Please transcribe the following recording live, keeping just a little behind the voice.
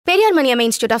Periyar Maniammai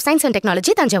Institute of Science and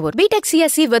Technology, Tanjavur. BTech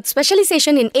CSC with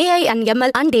specialization in AI and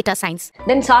ML and data science.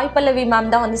 Then Sai Pallavi ma'am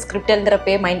தான் வந்து script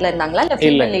எழுதுறப்பே மைண்ட்ல இருந்தாங்களா இல்ல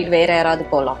female lead வேற யாராவது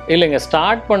போலாம்? இல்லைங்க,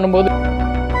 ஸ்டார்ட் பண்ணும்போது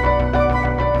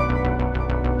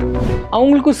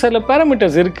அவங்களுக்கு சில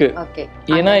பேராமீட்டர்ஸ் இருக்கு.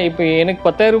 ஏன்னா இப்போ எனக்கு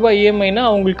 10,000 ரூபாய் இஎம்ஐனா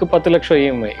அவங்களுக்கு 10 லட்சம்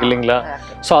இஎம்ஐ இல்லைங்களா?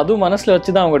 ஸோ அதுவும் மனசுல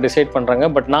வச்சு தான் அவங்க டிசைட் பண்றாங்க.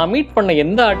 பட் நான் மீட் பண்ண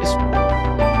எந்த ஆர்டிஸ்ட்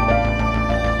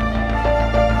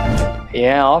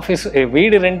என் ஆஃபீஸ்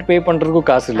வீடு ரெண்ட் பே பண்றதுக்கும்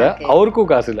காசு இல்லை, அவருக்கும்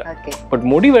காசு இல்லை. பட்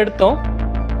முடிவு எடுத்தோம்,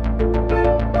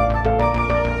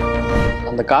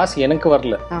 அந்த காசு எனக்கு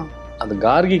வரல, அந்த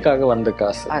கார்கிக்காக வந்த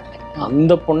காசு.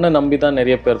 அந்த பொண்ணை நம்பி தான்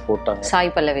நிறைய பேர் போட்டாங்க.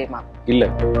 சாய் பல்லவி மேம் இல்ல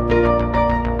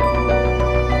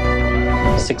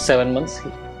 6-7 months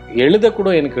எழுத கூட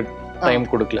எனக்கு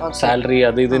டைம் கொடுக்கல. சேலரி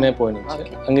அது இதுன்னே போயிடுச்சு.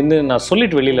 அங்கிருந்து நான்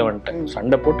சொல்லிட்டு வெளியில வந்துட்டேன்,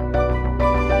 சண்டை போட்டு.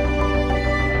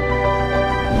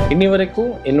 இன்னி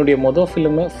வரைக்கும் என்னுடைய மொதல்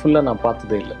ஃபிலிமை ஃபுல்லா நான்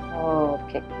பார்த்ததே இல்லை.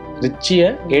 ரிச்சியை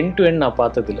எண்ட் டு எண்ட் நான்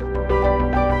பார்த்தது இல்லை.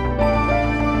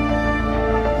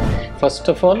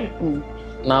 ஃபர்ஸ்ட் ஆஃப் ஆல்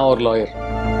நான் ஒரு லாயர்.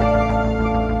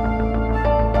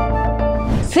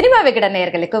 சினிமா விகட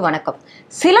நேயர்களுக்கு வணக்கம்.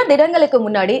 சில தினங்களுக்கு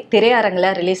முன்னாடி திரையரங்குல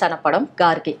ரிலீஸ் ஆன படம்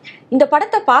கார்கி. இந்த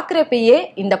படத்தை பார்க்குறப்பயே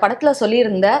இந்த படத்துல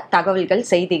சொல்லியிருந்த தகவல்கள்,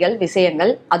 செய்திகள்,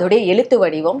 விஷயங்கள், அதோடைய எழுத்து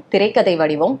வடிவம், திரைக்கதை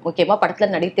வடிவம், முக்கியமா படத்துல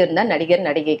நடித்திருந்த நடிகர்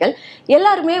நடிகைகள்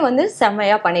எல்லாருமே வந்து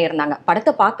செம்மையா பண்ணியிருந்தாங்க.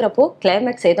 படத்தை பார்க்குறப்போ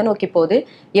கிளைமேக்ஸ் எதை நோக்கி போகுது,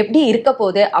 எப்படி இருக்க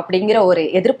போகுது அப்படிங்கிற ஒரு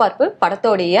எதிர்பார்ப்பு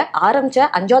படத்தோடைய ஆரம்பிச்ச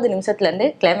 5வது நிமிஷத்துல இருந்து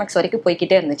கிளைமேக்ஸ் வரைக்கும்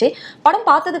போய்கிட்டே இருந்துச்சு. படம்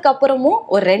பார்த்ததுக்கு அப்புறமும்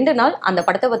ஒரு 2 நாள் அந்த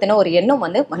படத்தை பத்தின ஒரு எண்ணம்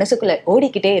வந்து மனசுக்குள்ள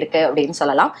ஓடிக்கிட்டே இருக்கு அப்படின்னு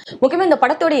சொல்லலாம். முக்கியமா இந்த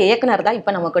படத்தோடைய இயக்குனர் தான்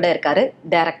இப்ப நம்ம கூட இருக்காரு,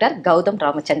 டைரக்டர் கௌதம்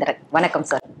ராமச்சந்திரன். வணக்கம்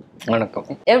சார். வணக்கம்.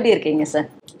 எப்படி இருக்கீங்க சார்?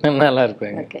 நல்லா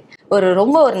இருக்கேன்.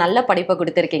 ரொம்ப நல்ல படிப்பை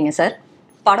கொடுத்துருக்கீங்க சார்.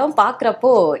 படம்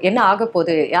பார்க்குறப்போ என்ன ஆக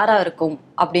போகுது, யாரா இருக்கும்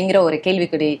அப்படிங்கிற ஒரு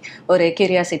கேள்விக்குறி, ஒரு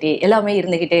கியூரியாசிட்டி எல்லாமே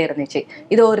இருந்துகிட்டே இருந்துச்சு.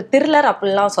 இது ஒரு த்ரில்லர்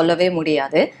அப்படிலாம் சொல்லவே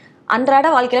முடியாது. அன்றாட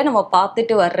வாழ்க்கையில நம்ம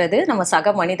பார்த்துட்டு வர்றது, நம்ம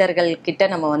சக மனிதர்கள் கிட்ட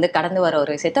நம்ம வந்து கடந்து வர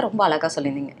ஒரு விஷயத்த ரொம்ப அழகா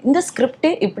சொல்லியிருந்தீங்க. இந்த ஸ்கிரிப்ட்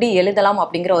இப்படி எழுதலாம்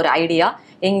அப்படிங்கிற ஒரு ஐடியா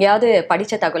எங்கேயாவது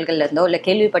படிச்ச தகவல்கள்ல இருந்தோ இல்ல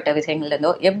கேள்விப்பட்ட விஷயங்கள்ல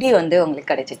இருந்தோ எப்படி வந்து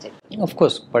உங்களுக்கு கிடைச்சிச்சு?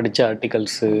 ஆஃப்கோர்ஸ் படிச்ச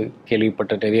ஆர்டிகல்ஸு,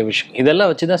 கேள்விப்பட்ட நிறைய விஷயம்,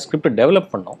 இதெல்லாம் வச்சு தான் ஸ்கிரிப்ட் டெவலப்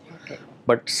பண்ணோம்.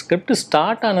 பட் ஸ்கிரிப்ட்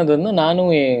ஸ்டார்ட் ஆனது வந்து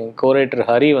நானும் என் கோரைட்டர்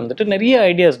ஹரி வந்துட்டு நிறைய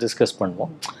ஐடியாஸ் டிஸ்கஸ்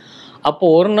பண்ணுவோம்.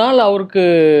 அப்போது ஒரு நாள் அவருக்கு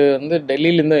வந்து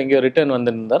டெல்லியிலேருந்து எங்கேயோ ரிட்டர்ன்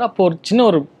வந்துருந்தார். அப்போ ஒரு சின்ன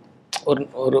ஒரு ஒரு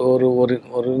ஒரு ஒரு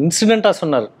ஒரு இன்சிடெண்ட்டாக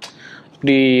சொன்னார்.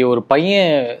 இப்படி ஒரு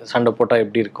பையன் சண்டை போட்டால்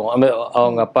எப்படி இருக்கும்,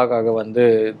 அவங்க அப்பாக்காக வந்து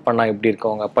பண்ணால் எப்படி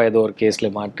இருக்கும், அவங்க அப்பா ஏதோ ஒரு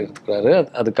கேஸில் மாட்டி இருக்கிறாரு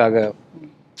அதுக்காக.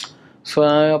 ஸோ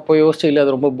அப்போ யோசிச்சு இல்லை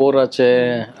அது ரொம்ப போர் ஆச்சு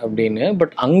அப்படின்னு.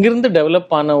 பட் அங்கிருந்து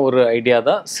டெவலப் ஆன ஒரு ஐடியா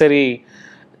தான். சரி,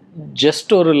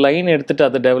 ஜஸ்ட் ஒரு லைன் எடுத்துகிட்டு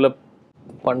அதை டெவலப்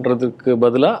பண்ணுறதுக்கு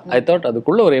பதிலாக ஐ தாட்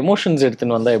அதுக்குள்ளே ஒரு எமோஷன்ஸ்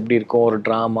எடுத்துன்னு வந்தால் எப்படி இருக்கும், ஒரு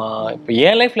ட்ராமா. இப்போ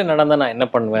என் லைஃப்பில் நடந்தால் நான் என்ன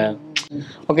பண்ணுவேன்,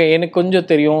 ஓகே எனக்கு கொஞ்சம்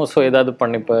தெரியும், ஸோ ஏதாவது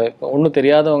பண்ணிப்பேன். இப்போ ஒன்றும்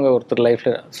தெரியாதவங்க ஒருத்தர்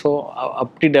லைஃப்பில், ஸோ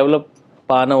அப்படி டெவலப்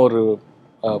ஆன ஒரு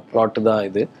ப்ளாட்டு தான்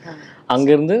இது.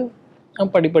 அங்கேருந்து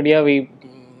படிப்படியாக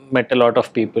met a lot of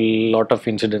people, lot of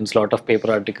incidents, lot of paper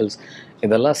articles,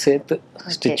 இதெல்லாம் சேர்த்து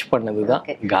ஸ்டிச் பண்ணது தான்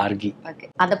கார்கி.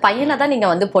 அந்த பையனை தான் நீங்க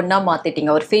வந்து பொண்ணா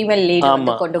மாத்திட்டீங்க, ஒரு ஃபீமேல் லீட்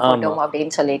வந்து கொண்டு போட்டோம்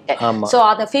அப்படின்னு சொல்லிட்டு. சோ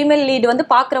அந்த ஃபீமேல் லீட் வந்து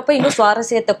பாக்குறப்ப இன்னும்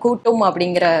சுவாரஸ்யத்தை கூட்டும்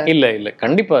அப்படிங்கிற. இல்ல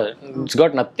கண்டிப்பா it's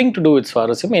God nothing to do with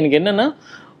சுவாரஸ்யம். எனக்கு என்னன்னா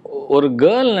ஒரு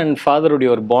கேர்ள் அண்ட்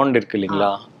ஃபாதருடைய ஒரு பாண்ட் இருக்கு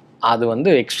இல்லைங்களா, அது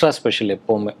வந்து எக்ஸ்ட்ரா ஸ்பெஷல்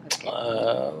எப்போவுமே.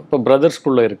 இப்போ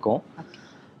பிரதர்ஸ்குள்ளே இருக்கும்,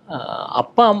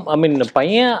 அப்பா ஐ மீன்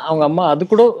பையன் அவங்க அம்மா, அது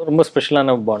கூட ரொம்ப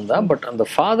ஸ்பெஷலான பாண்ட் தான். பட் அந்த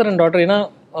ஃபாதர் அண்ட் டாட்டர், ஏன்னா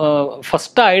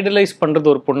ஃபஸ்ட்டாக ஐடலைஸ் பண்ணுறது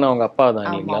ஒரு பொண்ணு அவங்க அப்பா தான்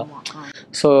இல்லைங்களா.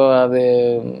 ஸோ அது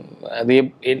அது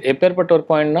எப்பேற்பட்ட ஒரு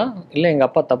பாயிண்ட்னா, இல்லை எங்கள்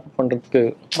அப்பா தப்பு பண்ணுறதுக்கு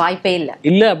வாய்ப்பே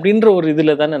இல்லை அப்படின்ற ஒரு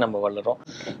இதில் தானே நம்ம வளரோம்.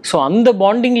 ஸோ அந்த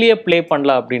பாண்டிங்லேயே ப்ளே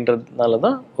பண்ணலாம் அப்படின்றதுனால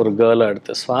தான் ஒரு கேர்ளை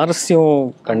எடுத்து.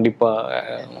 சுவாரஸ்யம் கண்டிப்பாக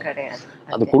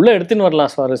அதுக்குள்ளே எடுத்துன்னு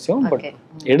வரலாம் சுவாரஸ்யம். பட்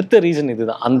எடுத்த ரீசன்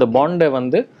இதுதான், அந்த பாண்டை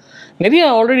வந்து நிறைய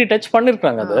ஆல்ரெடி டச்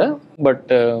பண்ணிருக்காங்க அது. பட்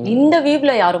இந்த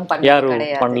வீவ்ல யாரும்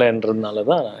பண்ணலன்றதுனால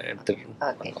தான்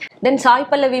எடுத்துட்டேன். தென் சாய்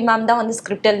பல்லவி மேம் தான் வந்து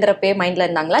ஸ்கிரிப்ட் எழுதுறப்பே மைண்ட்ல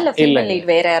இருந்தாங்களா இல்ல ஃபீமேல் லீட்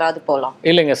வேற யாராவது போலாம்?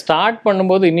 இல்லைங்க, ஸ்டார்ட்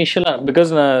பண்ணும்போது இனிஷியலா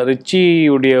பிகாஸ் நான்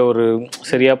ரிச்சியுடைய ஒரு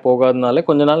சரியா போகாதனால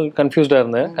கொஞ்ச நாள் கன்ஃபியூஸ்டாக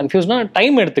இருந்தேன். கன்ஃபியூஸ்னா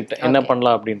டைம் எடுத்துக்கிட்டேன் என்ன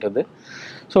பண்ணலாம் அப்படின்றது.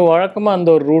 ஸோ வழக்கமாக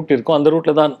அந்த ஒரு ரூட் இருக்கும், அந்த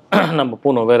ரூட்டில் தான் நம்ம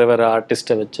போகணும். வேறு வேறு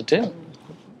ஆர்டிஸ்ட்டை வச்சுட்டு,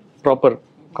 ப்ராப்பர்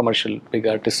கமர்ஷியல்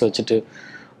பிக் ஆர்டிஸ்ட் வச்சுட்டு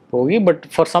போய். பட்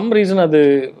ஃபார் சம் ரீசன் அது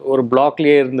ஒரு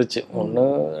பிளாக்லேயே இருந்துச்சு. ஒன்று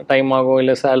டைம் ஆகும்,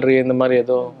 இல்லை சேலரி, இந்த மாதிரி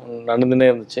ஏதோ நடந்துன்னே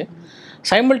இருந்துச்சு.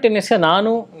 சைமல்டேனியஸாக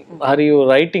நானும் ஹரியும்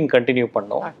ரைட்டிங் கண்டினியூ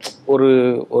பண்ணோம். ஒரு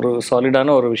ஒரு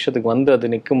சாலிடான ஒரு விஷயத்துக்கு வந்து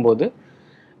அது நிற்கும்போது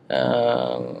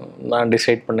நான்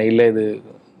டிசைட் பண்ணேன், இல்லை இது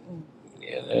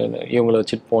இவங்கள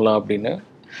வச்சுட்டு போகலாம் அப்படின்னு.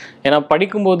 ஏன்னா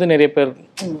படிக்கும்போது நிறைய பேர்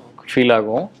ஃபீல்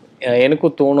ஆகும்,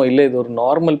 எனக்கும் தோணும் இல்லை இது ஒரு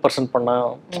நார்மல் பர்சன் பண்ணால்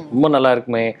ரொம்ப நல்லா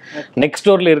இருக்குமே, நெக்ஸ்ட்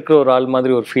டோரில் இருக்கிற ஒரு ஆள்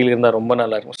மாதிரி ஒரு ஃபீல் இருந்தால் ரொம்ப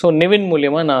நல்லா இருக்கும். ஸோ நிவின்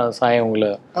மூலியமாக நான் சாய் அவங்கள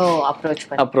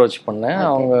அப்ரோச் பண்ணேன்.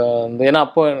 அவங்க வந்து ஏன்னா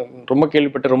அப்போ ரொம்ப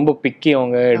கேள்விப்பட்டு ரொம்ப பிக்கி,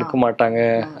 அவங்க எடுக்க மாட்டாங்க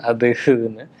அது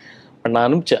இதுன்னு. நான்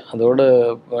அனுப்பிச்சேன். அதோட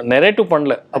நெரேட்டிவ்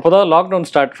பண்ணல. அப்போ தான் lockdown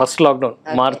first lockdown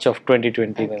March of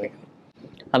 2020 நினைக்கிறேன்.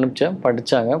 அனுப்பிச்சேன்,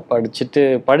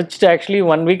 படிச்சுட்டு ஆக்சுவலி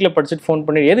 1 வீக்கில் படிச்சுட்டு ஃபோன்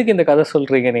பண்ணி எதுக்கு இந்த கதை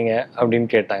சொல்கிறீங்க நீங்கள் அப்படின்னு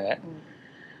கேட்டாங்க.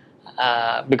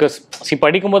 பிகாஸ்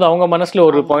படிக்கும்போது அவங்க மனசில்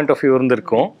ஒரு பாயிண்ட் ஆஃப் வியூ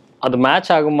இருந்திருக்கும், அது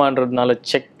மேட்ச் ஆகுமான்றதுனால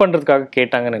செக் பண்ணுறதுக்காக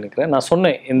கேட்டாங்கன்னு நினைக்கிறேன். நான்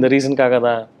சொன்னேன் இந்த ரீசனுக்காக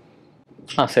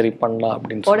தான் சரி பண்ணலாம்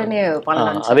அப்படின்னு சொல்லி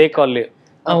அதே கால்லே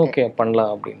ஓகே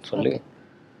பண்ணலாம் அப்படின்னு சொல்லி.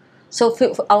 சோ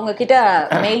அவங்க கிட்ட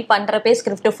மெயில் பண்றப்பே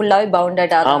ஸ்கிரிப்ட் ஃபுல்லாவே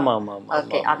பவுண்டட். ஆமா ஆமா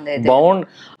ஓகே அந்த பவுண்ட்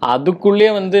அதுக்குள்ளே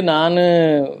வந்து நானு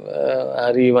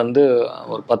ஹரி வந்து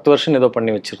ஒரு 10 வருஷம் ஏதோ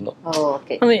பண்ணி வச்சிருந்தோம்.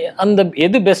 ஓகே அந்த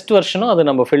எது பெஸ்ட் வெர்ஷனோ அதை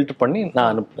நம்ம ஃபில்டர் பண்ணி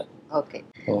நான் அனுப்புறேன். ஓகே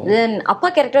தென் அப்பா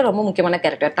கேரக்டர் ரொம்ப முக்கியமான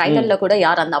கேரக்டர். டைட்டில்ல கூட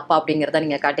யார் அந்த அப்பா அப்படிங்கறத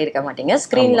நீங்க காட்டியிருக்க மாட்டீங்க.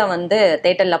 ஸ்கிரீன்ல வந்து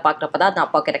தியேட்டர்ல பாக்குறப்பதான் அந்த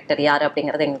அப்பா கேரக்டர் யாரு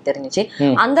அப்படிங்கறது எனக்கு தெரிஞ்சிச்சு.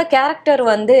 அந்த கேரக்டர்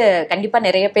வந்து கண்டிப்பா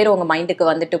நிறைய பேர் உங்க மைண்டுக்கு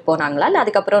வந்துட்டு போனாங்களா, இல்ல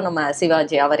அதுக்கப்புறம் நம்ம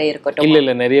சிவாஜி அவரே இருக்கட்டும்?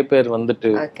 இல்ல நிறைய பேர்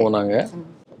வந்துட்டு போனாங்க.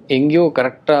 எங்கேயோ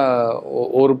கரெக்டா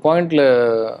ஒரு பாயிண்ட்ல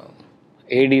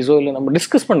ஏடிஸோ இல்லை நம்ம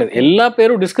டிஸ்கஸ் பண்ணது எல்லா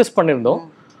பேரும் டிஸ்கஸ் பண்ணியிருந்தோம்.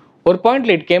 ஒரு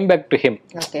பாயிண்ட்ல it came back to him.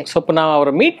 So இப்போ நான்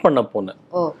அவரை மீட் பண்ண போனேன்.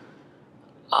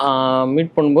 மீட்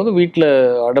பண்ணும்போது வீட்டில்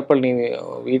அடப்பள்ளி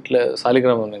வீட்டில்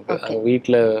சாலிகிராமன் எனக்கு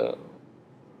வீட்டில்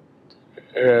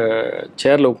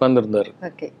சேரில் உட்காந்துருந்தார்.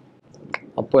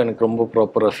 அப்போ எனக்கு ரொம்ப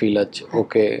ப்ராப்பராக ஃபீல் ஆச்சு.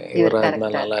 ஓகே இவராக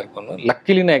இருந்தால் நல்லா இருக்கும்னு.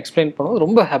 லக்கிலி நான் எக்ஸ்பிளைன் பண்ணும்போது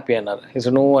ரொம்ப ஹாப்பியானார். Is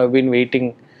no I been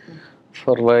waiting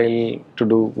for while to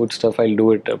two good stuff, I do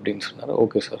it அப்படின்னு சொன்னார்.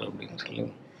 ஓகே சார் அப்படின்னு சொல்லி.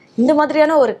 இந்த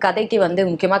மாதிரியான ஒரு கதைக்கு வந்து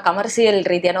முக்கியமா கமர்ஷியல்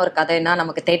ரீதியான ஒரு கதைன்னா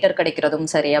நமக்கு தியேட்டர் கிடைக்கிறதும்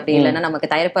சரி, அப்படி இல்லைன்னா நமக்கு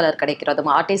தயாரிப்பாளர் கிடைக்கிறதும்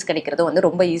ஆர்டிஸ்ட் கிடைக்கிறதும் வந்து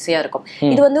ரொம்ப ஈஸியா இருக்கும்.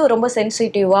 இது வந்து ரொம்ப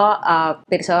சென்சிட்டிவா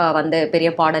பெருசா வந்து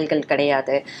பெரிய பாடல்கள்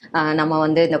கிடையாது. நம்ம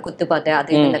வந்து இந்த குத்துப்பாட்டு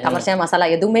அது இந்த கமர்ஷியல்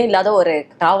மசாலா எதுவுமே இல்லாத ஒரு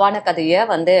ராவான கதையை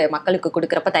வந்து மக்களுக்கு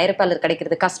கொடுக்குறப்ப தயாரிப்பாளர்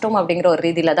கிடைக்கிறது கஷ்டம் அப்படிங்கிற ஒரு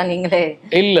ரீதியில தான் நீங்களே.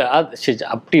 இல்ல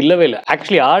அப்படி இல்லவே இல்லை.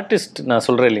 ஆக்சுவலி ஆர்டிஸ்ட் நான்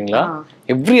சொல்றேன் இல்லைங்களா,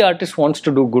 every artist wants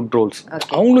to two good Rolle's.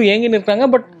 அவங்களும் ஏங்கி நிற்கிறாங்க.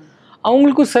 பட்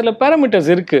அவங்களுக்கும் சில பேராமீட்டர்ஸ்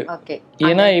இருக்கு.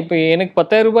 ஏன்னா இப்போ எனக்கு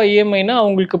 10,000 ரூபாய் இஎம்ஐனா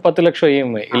அவங்களுக்கு 10 லட்சம்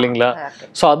இஎம்ஐ இல்லைங்களா.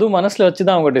 ஸோ அதுவும் மனசுல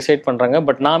வச்சுதான் அவங்க டிசைட் பண்றாங்க.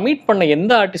 பட் நான் மீட் பண்ண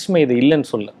எந்த ஆர்டிஸ்டுமே இது இல்லைன்னு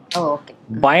சொல்ல.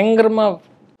 பயங்கரமா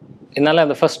என்னால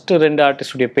அந்த ஃபர்ஸ்ட் 2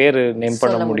 ஆர்டிஸ்டுடைய பேரு நேம்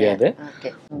பண்ண முடியாது.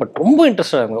 பட் ரொம்ப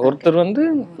இன்ட்ரெஸ்டா இருங்க. ஒருத்தர் வந்து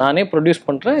நானே ப்ரொடியூஸ்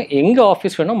பண்றேன், எங்க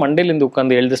ஆஃபீஸ் வேணும் மண்டேல இருந்து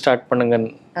உட்காந்து எழுத ஸ்டார்ட்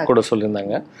பண்ணுங்கன்னு கூட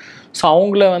சொல்லியிருந்தாங்க. ஸோ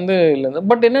அவங்கள வந்து இல்லை.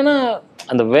 பட் என்னன்னா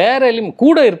அந்த வேற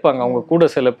கூட இருப்பாங்க, அவங்க கூட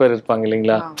சில பேர் இருப்பாங்க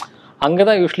இல்லைங்களா.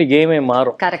 அங்கதான் யூஸ்வலி கேமே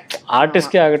மாறும்.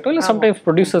 ஆர்டிஸ்டே ஆகட்டும் இல்ல சம்டைம்ஸ்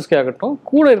ப்ரொடியூசர்ஸ்கே ஆகட்டும்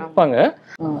கூட இருப்பாங்க.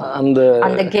 அந்த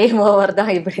கேம் ஓவர் தான்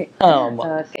இப்படி. ஆமா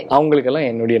அவங்களுக்கெல்லாம்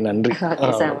என்னுடைய நன்றி.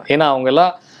 ஏன்னா அவங்க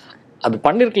எல்லாம் அது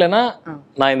பண்ணிருக்கலன்னா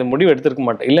நான் இந்த முடிவு எடுத்திருக்க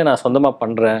மாட்டேன். இல்ல நான் சொந்தமா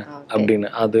பண்றேன்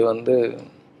அப்படின்னு. அது வந்து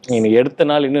எனக்கு எடுத்த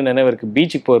நாள் இன்னும் நினைவு இருக்கு.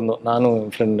 பீச்சுக்கு போயிருந்தோம் நானும்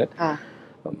என் ஃப்ரெண்டு.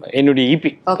 என்னுடைய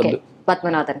இபி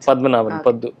பத்மநாபன்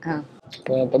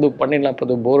பது பண்ணிடலாம்,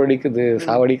 பது போர் அடிக்குது,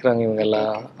 சாவடிக்கிறாங்க இவங்க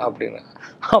எல்லாம் அப்படின்னு.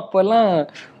 அப்பெல்லாம்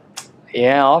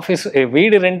என் ஆஃபீஸ்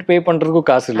வீடு ரெண்ட் பே பண்றதுக்கும்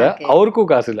காசு இல்லை, அவருக்கும்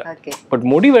காசு இல்லை. பட்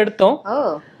முடிவு எடுத்தோம்.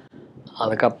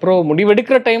 அதுக்கப்புறம்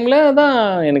முடிவெடுக்கிற டைம்ல தான்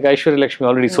எனக்கு ஐஸ்வர்யா லட்சுமி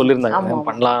ஆல்ரெடி சொல்லியிருந்தாங்க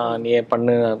பண்ணலாம், நீ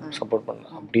பண்ணு, சப்போர்ட் பண்ண.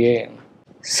 அப்படியே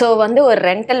ஸோ வந்து ஒரு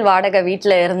ரெண்டல் வாடகை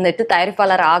வீட்டில் இருந்துட்டு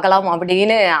தயாரிப்பாளர் ஆகலாம்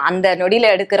அப்படின்னு அந்த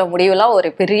நொடியில எடுக்கிற முடிவுலாம் ஒரு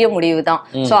பெரிய முடிவு தான்.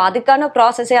 ஸோ அதுக்கான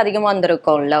ப்ராசஸே அதிகமாக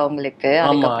இருந்திருக்கும்ல உங்களுக்கு?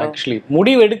 ஆமாம், ஆக்சுவலி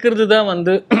முடிவு எடுக்கிறது தான்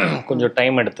வந்து கொஞ்சம்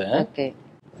டைம் எடுத்தேன்.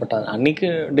 பட் அன்னைக்கு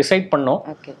டிசைட் பண்ணோம்.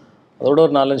 அதோட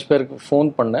ஒரு 4-5 பேருக்கு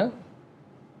ஃபோன் பண்ணேன்.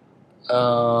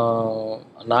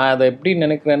 நான் அதை எப்படி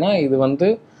நினைக்கிறேன்னா, இது வந்து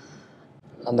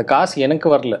அந்த காசு எனக்கு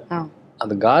வரல,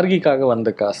 அது கார்கிக்காக வந்த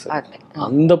காசு.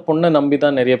 அந்த பொண்ணை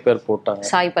நம்பிதான் நிறைய பேர் போட்டாங்க.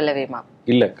 சாய் பல்லவி மா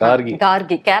இல்ல கார்கி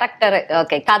கேரக்டர்.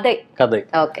 ஓகே கதை.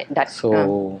 ஓகே சோ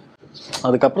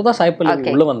அதுக்கப்புறம் தான் சாய்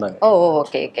பல்லவி உள்ள வந்தாங்க. ஓ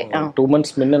ஓகே ஓகே 2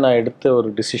 months முன்ன நான் எடுத்த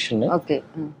ஒரு டிசிஷன். ஓகே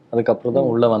அதுக்கப்புறம் தான்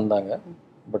உள்ள வந்தாங்க.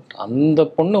 பட் அந்த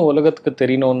பொண்ணு உலகத்துக்கு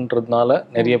தெரியணுன்றதுனால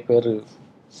நிறைய பேர்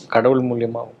கடவுள்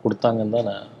மூலியமா கொடுத்தாங்கன்னு தான்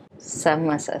நான்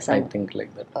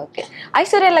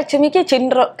ஐஸ்வர்யா லட்சுமிக்கு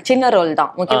சின்ன ரோல்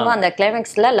தான். முக்கியமா அந்த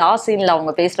கிளைமேக்ஸ்ல லாஸ்ட் சீன்ல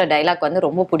அவங்க பேசுற டைலாக் வந்து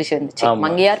ரொம்ப பிடிச்சிருந்துச்சு.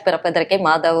 மங்கையார் பிறப்பதற்கே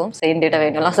மாதவும் சேர்ந்திட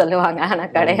வேண்டும்லாம் சொல்லுவாங்க, ஆனா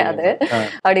கிடையாது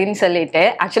அப்படின்னு சொல்லிட்டு.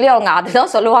 ஆக்சுவலி அவங்க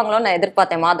அதுதான் சொல்லுவாங்களோன்னு நான்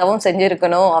எதிர்பார்த்தேன், மாதவும்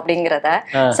செஞ்சிருக்கணும் அப்படிங்கிறத.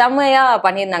 செம்மையா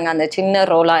பண்ணியிருந்தாங்க. அந்த சின்ன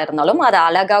ரோலா இருந்தாலும் அதை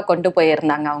அழகா கொண்டு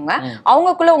போயிருந்தாங்க.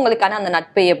 அவங்களுக்குள்ள உங்களுக்கான அந்த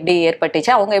நட்பு எப்படி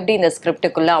ஏற்பட்டுச்சு? அவங்க எப்படி இந்த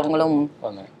ஸ்கிரிப்டுக்குள்ள அவங்களும்?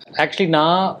 ஆக்சுவலி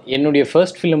நான் என்னுடைய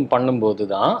ஃபர்ஸ்ட் ஃபிலிம் பண்ணும்போது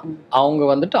தான் அவங்க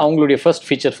வந்துட்டு அவங்களுடைய ஃபர்ஸ்ட்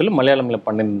ஃபீச்சர் ஃபிலிம் மலையாளம்ல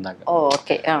பண்ணியிருந்தாங்க.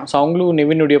 ஓகே. ஸோ அவங்களும்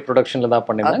நிவினுடைய ப்ரொடக்ஷன்ல தான்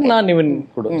பண்ணியிருந்தாங்க, நான் நிவின்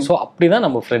கூட. ஸோ அப்படிதான்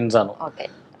நம்ம ஃப்ரெண்ட்ஸ் ஆனோம்.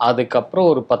 அதுக்கப்புறம்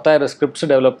ஒரு 10,000 ஸ்கிரிப்ட்ஸ்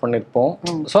டெவலப் பண்ணியிருப்போம்.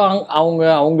 ஸோ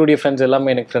அவங்களுடைய ஃப்ரெண்ட்ஸ்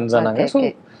எல்லாமே எனக்கு ஃப்ரெண்ட்ஸ் ஆனாங்க. So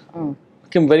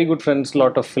very good friends,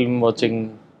 lot of film வாட்சிங்,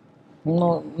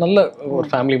 நல்ல ஒரு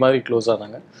ஃபேமிலி மாதிரி க்ளோஸ்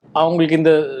ஆனாங்க. அவங்களுக்கு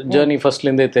இந்த ஜேர்னி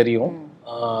ஃபர்ஸ்ட்லேருந்தே தெரியும்.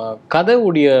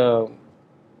 கதையுடைய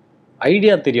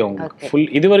ஐடியா தெரியும் அவங்களுக்கு ஃபுல்.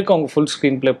 இது வரைக்கும் அவங்க ஃபுல்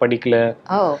ஸ்க்ரீன் பிளே படிக்கல.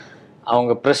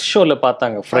 அவங்க ப்ரெஸ் ஷோவில்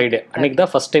பார்த்தாங்க ஃப்ரைடே அன்னைக்கு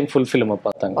தான் ஃபர்ஸ்ட் டைம் ஃபுல் ஃபிலிமை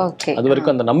பார்த்தாங்க. அது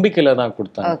வரைக்கும் அந்த நம்பிக்கையில் தான்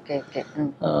கொடுத்தாங்க.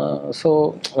 So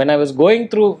when I was going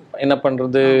through என்ன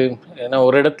பண்ணுறது, ஏன்னா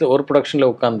ஒரு இடத்துல ஒரு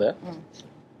ப்ரொடக்ஷனில் உட்காந்த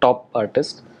டாப்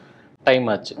ஆர்டிஸ்ட், டைம்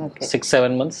ஆச்சு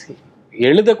 6-7 months.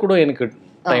 எழுத கூட எனக்கு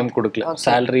டைம் கொடுக்கல,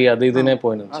 சேலரி அது இதுன்னே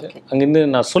போயிருந்துச்சு. அங்கேருந்து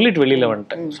நான் சொல்லிட்டு வெளியில்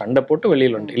வந்துட்டேன், சண்டை போட்டு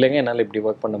வெளியில் வந்துட்டேன், இல்லைங்க என்னால் இப்படி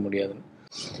ஒர்க் பண்ண முடியாதுன்னு.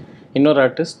 இன்னொரு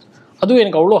ஆர்டிஸ்ட், அதுவும்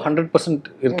எனக்கு அவ்வளோ 100%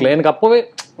 இருக்குல்ல. எனக்கு அப்போவே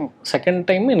செகண்ட்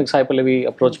டைம் எனக்கு சாய் பல்லவி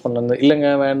அப்ரோச் பண்ணது, இல்லைங்க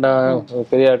வேண்டாம்,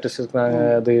 பெரிய ஆர்டிஸ்ட் இருக்காங்க,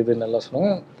 அது இது நல்லா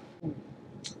சொன்னாங்க.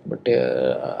 பட்டு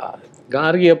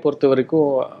கார்கியை பொறுத்த வரைக்கும்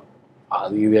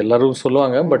அது இது எல்லாரும்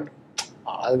சொல்லுவாங்க, பட்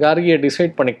அது கார்கியை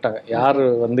டிசைட் பண்ணிக்கிட்டாங்க யார்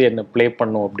வந்து என்ன ப்ளே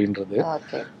பண்ணும் அப்படின்றது.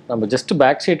 நம்ம ஜஸ்ட்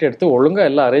பேக் சீட் எடுத்து ஒழுங்காக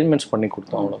எல்லா அரேஞ்ச்மெண்ட்ஸ் பண்ணி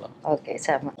கொடுத்தோம், அவ்வளோதான். Okay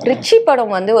sir. ரிச்சி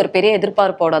படம் வந்து ஒரு பெரிய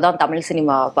எதிர்பார்ப்போட தான் தமிழ்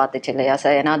சினிமா பார்த்துச்சு இல்லையா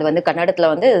சார்? ஏன்னா அது வந்து கன்னடத்தில்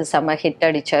வந்து செம்ம ஹிட்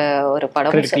அடித்த ஒரு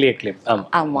படம்.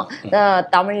 ஆமாம்.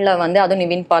 தமிழில் வந்து அதுவும்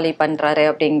நிவின் பாலி பண்ணுறாரு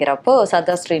அப்படிங்கிறப்போ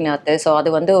சதா ஸ்ரீநாத், ஸோ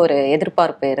அது வந்து ஒரு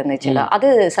எதிர்பார்ப்பு இருந்துச்சுல்ல. அது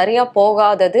சரியாக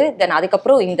போகாதது, தென்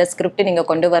அதுக்கப்புறம் இந்த ஸ்கிரிப்ட் நீங்கள்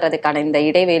கொண்டு வர்றதுக்கான இந்த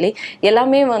இடைவெளி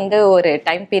எல்லாமே வந்து ஒரு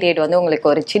டைம் பீரியட் வந்து உங்களுக்கு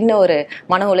ஒரு சின்ன ஒரு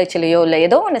மன உளைச்சலையோ இல்லை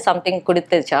ஏதோ ஒன்று சம்திங்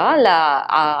கொடுத்துச்சா? இல்லை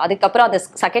அதுக்கப்புறம் அந்த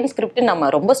செகண்ட் ஸ்கிரிப்ட் நம்ம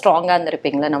ரொம்ப ஸ்ட்ராங்காக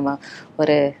இருந்திருப்பீங்களா? நம்ம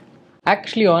ஒரு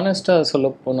ஆக்சுவலி ஆனஸ்டாக சொல்ல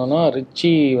போனோன்னா,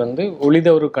 ரிச்சி வந்து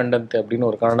ஒளிதவரு கண்டந்த் அப்படின்னு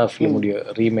ஒரு கன்னடா ஃபிலிமுடைய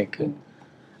ரீமேக்கு.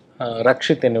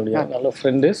 ரக்ஷித் என்னுடைய நல்ல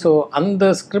ஃப்ரெண்டு. ஸோ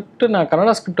அந்த ஸ்கிரிப்ட் நான்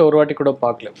கன்னடா ஸ்கிரிப்ட் ஒரு வாட்டி கூட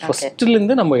பார்க்கல.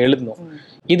 ஃபர்ஸ்ட்லேருந்து நம்ம எழுதணும்.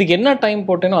 இதுக்கு என்ன டைம்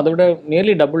போட்டேனோ அதை விட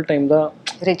நியர்லி டபுள் டைம் தான்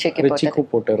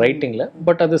ரிச்சிக்கும் போட்டு ரைட்டிங்கில்.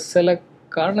 பட் அது சில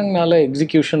காரணங்களால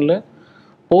எக்ஸிக்யூஷனில்,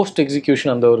 போஸ்ட்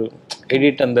எக்ஸிக்யூஷன், அந்த ஒரு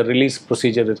எடிட், அந்த ரிலீஸ்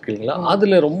ப்ரொசீஜர் இருக்கு இல்லைங்களா,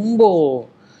 அதில் ரொம்ப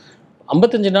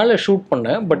 55 நாளில் ஷூட்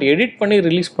பண்ணேன். பட் எடிட் பண்ணி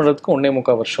ரிலீஸ் பண்ணுறதுக்கு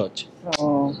 1.25 வருஷம் ஆச்சு.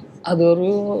 அது ஒரு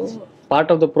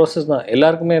பார்ட் ஆஃப் த ப்ராசஸ் தான்.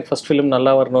 எல்லாருக்குமே ஃபர்ஸ்ட் ஃபிலிம்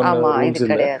நல்லா வரணும்னு ரூல்ஸ்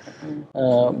இல்லை.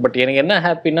 பட் எனக்கு என்ன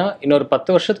ஹாப்பினா, இன்னொரு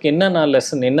 10 வருஷத்துக்கு என்ன நான்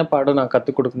லெசன், என்ன பாடம் நான்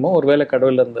கற்றுக் கொடுக்குமோ, ஒருவேளை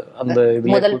கடவுள் அந்த அந்த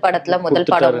இது முதல்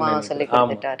படமா சொல்லி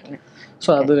கொடுத்துட்டாரு.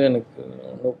 ஸோ அது எனக்கு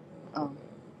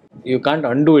யூ கான்ட்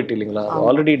அன்டூ இட் இல்லைங்களா,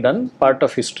 already done, part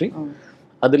of history.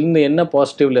 அதுலேருந்து என்ன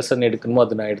பாசிட்டிவ் லெசன் எடுக்கணுமோ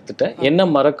அது நான் எடுத்துட்டேன். என்ன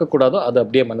மறக்கக்கூடாதோ அதை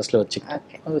அப்படியே மனசில்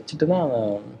வச்சுக்கிட்டேன். அதை வச்சுட்டு தான்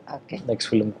நெக்ஸ்ட்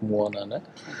ஃபிலிமுக்கு மூவ் ஆனானு.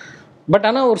 பட்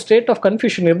ஆனால் ஒரு ஸ்டேட் ஆஃப்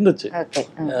கன்ஃபியூஷன் இருந்துச்சு.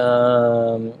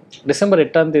 December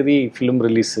 8 film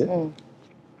release.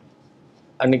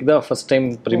 அன்றைக்கி தான் ஃபர்ஸ்ட் டைம்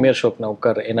ப்ரீமியர் ஷோக்கு நான்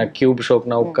உட்கார். ஏன்னா கியூப்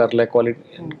ஷோக்கு நான் உட்காரல,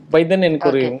 குவாலிட்டி பை தென் எனக்கு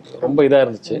ஒரு ரொம்ப இதாக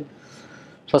இருந்துச்சு.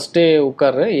 ஃபஸ்ட்டே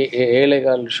உட்கார்ற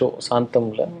 7:15 ஷோ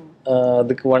சாந்தமில்.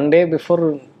 அதுக்கு 1 day பிஃபோர்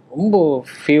ரொம்ப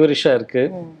ஃபீவரிஷாக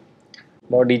இருக்குது,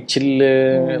 பாடி சில்லு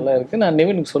எல்லாம் இருக்குது. நான்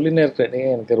நிவினுக்கு சொல்லினே இருக்கேன்,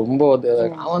 எனக்கு ரொம்ப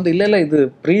அவன் வந்து இல்லை இது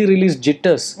ப்ரீ ரிலீஸ்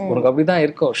ஜிட்டர்ஸ், உனக்கு அப்படி தான்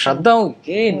இருக்கும். ஸ்ரத்தாவும்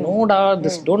நோடா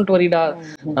திஸ் டோன்ட் வரிடா.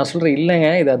 நான் சொல்கிறேன் இல்லைங்க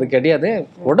இது அது கிடையாது,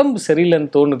 உடம்பு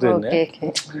சரியில்லைன்னு தோணுதுன்னு.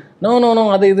 நோ நோ நோ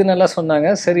அது இது நல்லா சொன்னாங்க.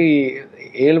 சரி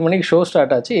 7 மணிக்கு ஷோ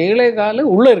ஸ்டார்ட் ஆச்சு. 7:15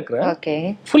 உள்ள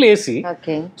இருக்கிறேன், ஃபுல் ஏசி.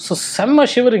 ஸோ செம்ம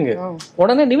ஷிவரிங்கு.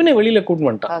 உடனே நிவினை வெளியில் கூட்டு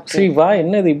வந்துட்டான். சரி வா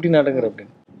என்ன இது இப்படி நடக்குற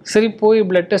அப்படின்னு. சரி போய்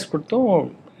பிளட் டெஸ்ட் கொடுத்தோம்.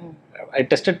 ஐ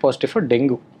டெஸ்டட் பாசிட்டிவ் ஃபார்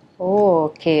டெங்கு.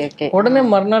 உடனே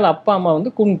மறுநாள் அப்பா அம்மா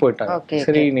வந்து கூண்டு போயிட்டாங்க.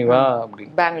 சரி நீ வா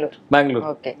அப்படின்னு. பெங்களூர்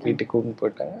வீட்டுக்கு கூண்டு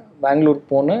போயிட்டாங்க. பெங்களூர்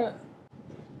போனேன்.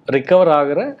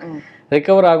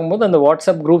 ரிகவர் ஆகும்போது அந்த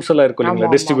வாட்ஸ்அப் குரூப்ஸ் எல்லாம் இருக்கும்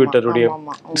இல்லைங்களா, டிஸ்ட்ரிபியூட்டருடைய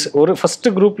ஒரு ஃபர்ஸ்ட்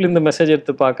குரூப்ல இருந்து மெசேஜ்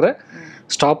எடுத்து பார்க்குறேன்,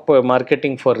 stop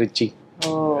marketing for rich,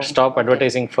 stop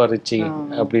advertising for rich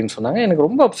அப்படின்னு சொன்னாங்க. எனக்கு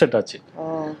ரொம்ப அப்செட் ஆச்சு.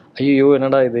 ஐயோ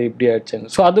என்னடா இது இப்படி ஆச்சுன்னு.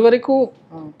 ஸோ அது வரைக்கும்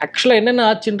ஆக்சுவலாக என்னென்ன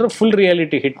ஆச்சுன்ற ஃபுல்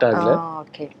ரியாலிட்டி ஹிட் ஆகல.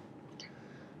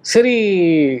 சரி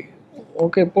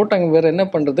ஓகே போட்டாங்க, வேற என்ன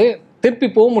பண்ணுறது, திருப்பி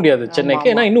போக முடியாது சென்னைக்கு,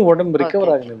 ஏன்னா இன்னும் உடம்பு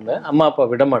ரிகவர் ஆகிருந்தேன். அம்மா அப்பா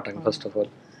விட மாட்டாங்க ஃபர்ஸ்ட் ஆஃப்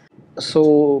ஆல். ஸோ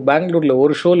பெங்களூரில்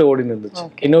ஒரு ஷோவில் ஓடின்னு இருந்துச்சு,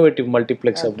 இன்னோவேட்டிவ்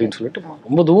மல்டிப்ளெக்ஸ் அப்படின்னு சொல்லிட்டு,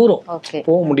 ரொம்ப தூரம்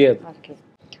போக முடியாது.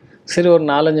 சரி ஒரு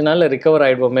 4-5 நாளில் ரிகவர்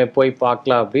ஆகிடுவோமே போய்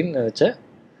பார்க்கலாம் அப்படின்னு நினச்சேன்.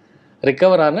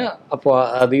 ரிகவர் ஆன அப்போ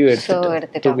அதையும்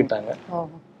எடுத்து தூக்கிட்டாங்க.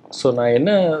 ஸோ நான்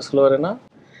என்ன சொல்ல வரேன்னா,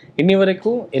 இன்னி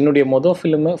வரைக்கும் என்னுடைய மொதல்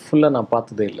ஃபிலிமை ஃபுல்லாக நான்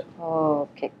பார்த்ததே இல்லை.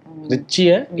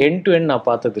 ரிச்சியை எண்ட் டு எண்ட் நான்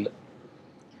பார்த்ததில்லை.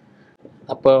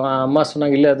 அப்போ அம்மா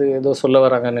சொன்னாங்க இல்லை அது ஏதோ சொல்ல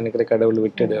வராங்கன்னு நினைக்கிற, கடவுள்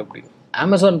விட்டுடு அப்படின்னு.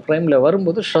 அமேசான் பிரைம்ல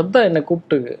வரும்போது ஸ்ரத்தா என்னை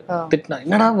கூப்பிட்டு திட்டினா,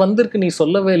 என்னடா வந்திருக்கு நீ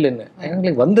சொல்லவே இல்லைன்னு.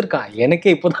 எனக்கு வந்திருக்கா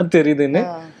எனக்கே இப்போதான் தெரியுதுன்னு.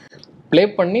 ப்ளே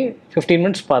பண்ணி 15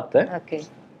 மினிட்ஸ் பார்த்தேன். ஓகே.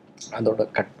 அதோட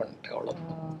கட் பண்ணிட்டு அவ்வளோ.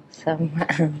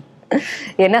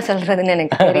 என்ன சொல்றதுன்னு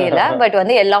எனக்கு தெரியல. பட்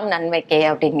வந்து எல்லாம் நன்மைக்கே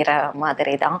அப்படிங்கிற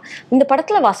மாதிரி தான். இந்த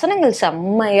படத்துல வசனங்கள்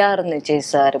செம்மையா இருந்துச்சு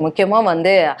சார். முக்கியமா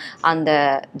வந்து அந்த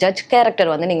ஜட்ஜ்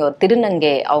கேரக்டர் வந்து நீங்க ஒரு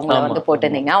திருநங்கை அவங்கள வந்து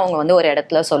போட்டிருந்தீங்க. அவங்க வந்து ஒரு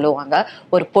இடத்துல சொல்லுவாங்க,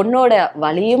 ஒரு பொண்ணோட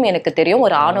வலியும் எனக்கு தெரியும்,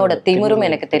 ஒரு ஆணோட திமிரும்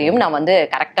எனக்கு தெரியும், நான் வந்து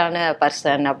கரெக்டான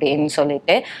பர்சன் அப்படின்னு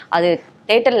சொல்லிட்டு அது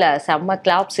தியேட்டர்ல செம்ம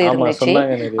கிளாப்ஸ் இருந்துச்சு.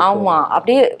 ஆமா,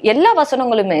 அப்படியே எல்லா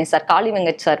வசனங்களுமே சார், காளி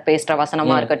வெங்கட் சார் பேசுற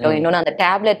வசனமா இருக்கட்டும், இன்னொன்னு அந்த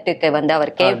டேப்லெட்டுக்கு வந்து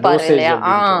அவர் கேட்பாரு இல்லையா,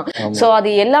 சோ அது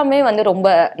எல்லாமே வந்து ரொம்ப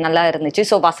நல்லா இருந்துச்சு.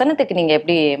 சோ வசனத்துக்கு நீங்க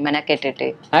எப்படி மெனக்கெட்டுட்டு?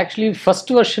 ஆக்சுவலி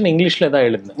ஃபர்ஸ்ட் வெர்ஷன் இங்கிலீஷ்ல தான்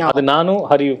எழுதினேன். அது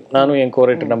நானும் என்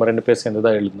கோரைட்டர் நம்ம 2 பேர் சேர்ந்து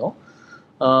தான் எழுதினோம்.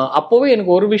 அப்போவே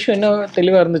எனக்கு ஒரு விஷயம் என்ன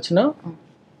தெளிவா இருந்துச்சுன்னா,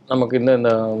 நமக்கு இந்த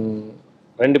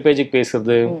 2 பேஜுக்கு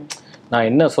பேசுறது, நான்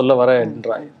என்ன சொல்ல வரேன்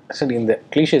சரி, இந்த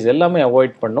கிளீஷேஸ் எல்லாமே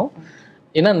அவாய்ட் பண்ணோம்.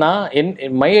 ஏன்னா நான்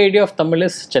my idea of Tamil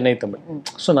is Chennai Tamil.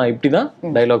 So நான் இப்படி தான்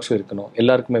டைலாக்ஸும் இருக்கணும்,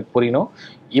 எல்லாருக்குமே புரியணும்.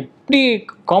 எப்படி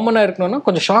காமனாக இருக்கணும்னா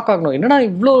கொஞ்சம் ஷாக் ஆகணும், என்னடா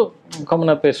இவ்வளோ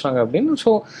காமனாக பேசுகிறாங்க அப்படின்னு.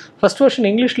 ஸோ ஃபர்ஸ்ட் வெர்ஷன்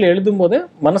இங்கிலீஷில் எழுதும் போதே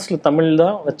மனசில் தமிழ்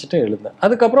தான் வச்சுட்டு எழுந்தேன்.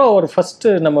 அதுக்கப்புறம் அவர்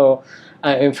ஃபஸ்ட்டு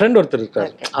என் ஃப்ரெண்ட் ஒருத்தர்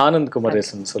இருக்கார், ஆனந்த்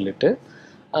குமரேசன் சொல்லிட்டு.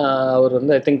 அவர்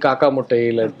வந்து ஐ திங்க் காக்கா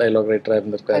முட்டையில் டைலாக் ரைட்டராக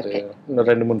இருந்திருக்காரு, இன்னும்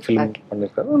 2-3 ஃபிலிம்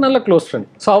பண்ணியிருக்காரு, நல்ல க்ளோஸ் ஃப்ரெண்ட்.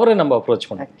 ஸோ அவரை நம்ம அப்ரோச்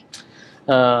பண்ணோம்,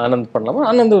 ஆனந்த் பண்ணலாமா.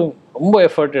 ஆனந்த் ரொம்ப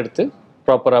எஃபர்ட் எடுத்து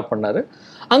ப்ராப்பராக பண்ணார்.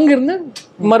 அங்கேருந்து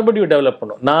மறுபடியும் டெவலப்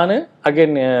பண்ணோம். நான்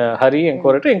அகைன் ஹரி, என்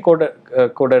கோடைரக்டர், என்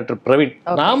கோடைரக்டர் பிரவீன்,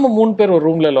 நாம் 3 பேர் ஒரு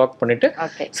ரூமில் லாக் பண்ணிவிட்டு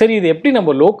சரி இது எப்படி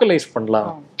நம்ம லோக்கலைஸ்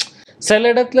பண்ணலாம். சில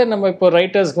இடத்துல நம்ம இப்போ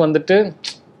ரைட்டர்ஸ்க்கு வந்துட்டு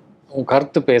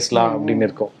கருத்து பேசலாம் அப்படின்னு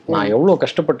இருக்கும், நான் எவ்வளோ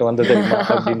கஷ்டப்பட்டு வந்தது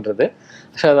அப்படின்றது.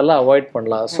 ஸோ அதெல்லாம் அவாய்ட்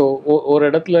பண்ணலாம். ஸோ ஒரு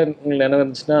இடத்துல உங்களுக்கு என்ன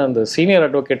இருந்துச்சுன்னா, அந்த சீனியர்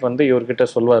அட்வொகேட் வந்து இவர்கிட்ட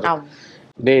சொல்வார்,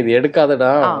 டே இது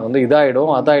எடுக்காதடா, வந்து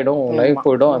இதாயிடும் அதாயிடும் லைவ்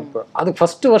போயிடும். அது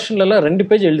ஃபர்ஸ்ட் வெர்ஷன்லாம் 2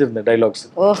 பேஜ் எழுதிருந்தேன் டைலாக்ஸ்.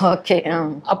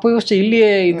 அப்போ யோசிச்சு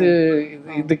இல்லையே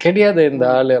இது கிடையாது இந்த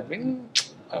ஆளு அப்படின்னு.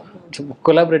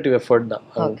 கொலாபரேட்டிவ் எஃபர்ட்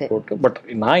தான் போட்டு. பட்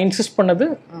நான் இன்சிஸ்ட் பண்ணது,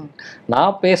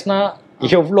 நான் பேசினா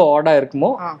எவ்வளோ ஆடா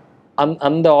இருக்குமோ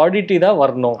அந்த ஆடிட்டி தான்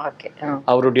வரணும்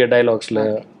அவருடைய டைலாக்ஸ்ல.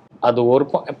 அது ஒரு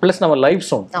பிளஸ் நம்ம லைவ்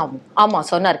சவுண்ட். ஆமா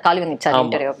சொன்னார் காளி வெங்கட் சார்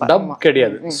இன்டர்வியூ. டப்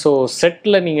கிடையாது. ஸோ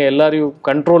செட்ல நீங்க எல்லாரையும்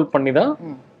கண்ட்ரோல் பண்ணி தான்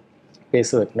பேச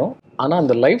வைக்கணும். ஆனா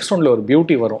அந்த லைவ் சவுண்ட்ல ஒரு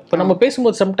பியூட்டி வரும். இப்போ நம்ம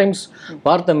பேசும்போது சம்டைம்ஸ்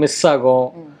வார்த்தை மிஸ் ஆகும்,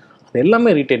 அது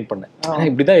எல்லாமே ரீட்டைன் பண்ணேன்.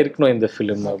 இப்படிதான் இருக்கணும் இந்த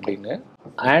ஃபிலிம் அப்படின்னு.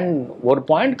 அண்ட் ஒரு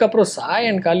பாயிண்ட்க்கு அப்புறம் சாய்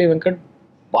அண்ட் காளி வெங்கட்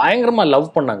பயங்கரமா லவ்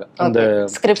பண்ணாங்க அந்த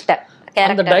ஸ்கிரிப்ட.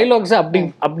 அந்த டைலாக்ஸ்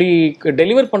அப்படி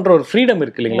டெலிவர் பண்ற ஒரு ஃப்ரீடம்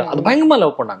இருக்கு இல்லைங்களா, அது பயங்கரமா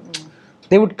லவ் பண்ணாங்க.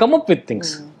 they would come up with things.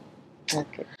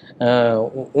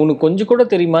 உனக்கு கொஞ்சம் கூட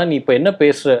தெரியுமா நீ இப்ப என்ன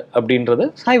பேசுற அப்படின்றத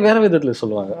சாய் வேற விதத்துல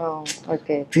சொல்லுவாங்க.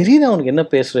 தெரியுது அவனுக்கு என்ன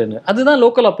பேசுறேன்னு. அதுதான்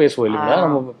லோக்கலா பேசுவோம் இல்லைங்களா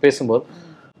நம்ம பேசும்போது.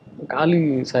 காளி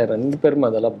சாய் 2 பேருமே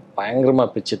அதெல்லாம் பயங்கரமா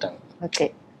பிச்சுட்டாங்க.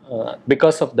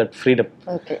 Because of that freedom.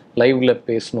 லைவ்ல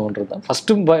பேசணுன்றது தான்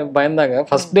ஃபர்ஸ்ட் பயந்தாங்க.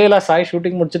 ஃபர்ஸ்ட் டேல சாய்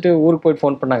ஷூட்டிங் முடிச்சுட்டு ஊருக்கு போயிட்டு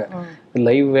ஃபோன் பண்ணாங்க,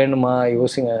 லைவ் வேணுமா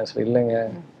யோசிங்க. சரி இல்லைங்க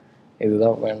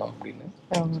இதுதான் வேணும் அப்படின்னு.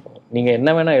 நீங்க என்ன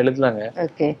வேணா எழுதலாங்க,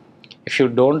 if you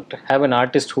don't have an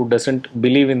artist who doesn't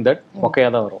believe in that, மொக்கையா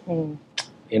தான் வரும்.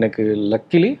 எனக்கு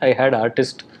லக்கிலி ஐ ஹேட்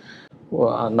ஆர்டிஸ்ட்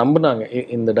நம்பினாங்க,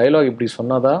 இந்த டைலாக் இப்படி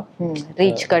சொன்னாதான்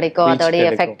ரீச் கிடைக்கும், அதோட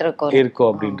எஃபெக்ட்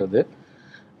இருக்கும் அப்படின்றது.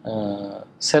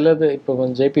 சிலது இப்போ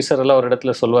ஜேபி சார் எல்லாம் ஒரு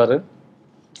இடத்துல சொல்வாரு,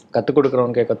 கற்றுக்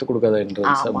கொடுக்குறவனுக்கே கற்றுக் கொடுக்காத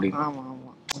என்ட்ரன்ஸ் அப்படின்னு.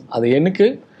 அது எனக்கு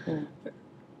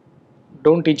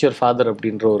டோன்ட் டீச் யுவர் ஃபாதர்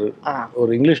அப்படின்ற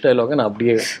ஒரு இங்கிலீஷ் டைலாக நான்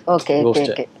அப்படியே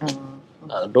யோசிச்சேன்.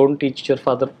 Don't teach your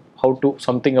father how to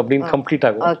something அப்படின்னு கம்ப்ளீட்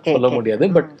ஆகும் சொல்ல முடியாது.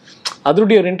 பட்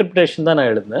அதனுடைய ஒரு இன்டர்பிரேஷன் தான்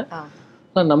நான் எழுதினேன்.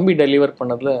 நான் நம்பி டெலிவர்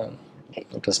பண்ணதுல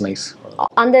it was nice.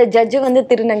 அந்த ஜட்ஜ் வந்து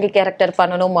திருநங்கை கேரக்டர்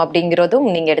பண்ணணும் அப்படிங்கிறதும்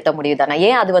நீங்க எடுத்த முடிவு தானே?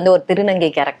 ஏன் அது வந்து ஒரு திருநங்கை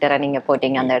கேரக்டரா நீங்க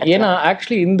போட்டீங்க அந்த இடத்துல? ஏன்னா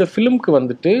ஆக்சுவலி இந்த ஃபிலிம்க்கு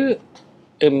வந்துட்டு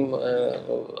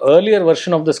ஏர்லியர்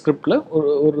வெர்ஷன் ஆஃப் த ஸ்கிரிப்ட்ல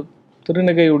ஒரு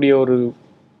திருநங்கையுடைய ஒரு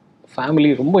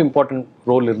ஃபேமிலி ரொம்ப இம்பார்ட்டன்ட்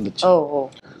ரோல் இருந்துச்சு.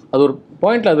 அது ஒரு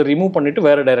பாயிண்ட்ல அதை ரிமூவ் பண்ணிட்டு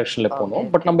வேற டைரக்ஷன்ல போனோம்.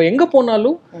 பட் நம்ம எங்க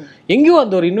போனாலும் எங்கேயோ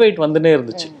அந்த ஒரு இன்வைட் வந்துனே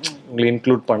இருந்துச்சு, உங்களை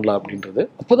இன்க்ளூட் பண்ணலாம் அப்படின்றது.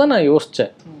 அப்போதான் நான்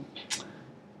யோசிச்சேன்,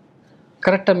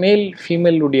 கரெக்டா மேல்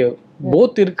ஃபீமேலுடைய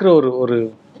போத் இருக்கிற ஒரு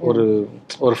ஒரு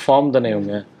ஒரு ஃபார்ம் தானே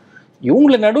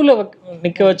இவங்களை நடுவில்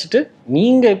நிற்க வச்சுட்டு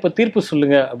நீங்க இப்ப தீர்ப்பு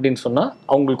சொல்லுங்க அப்படின்னு சொன்னா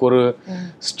அவங்களுக்கு ஒரு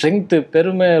ஸ்ட்ரென்த்,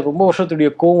 பெருமை, ரொம்ப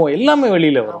வருஷத்துடைய கோவம் எல்லாமே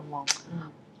வெளியில வரும்.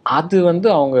 அது வந்து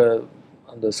அவங்க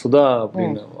அந்த சுதா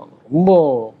அப்படின்னு ரொம்ப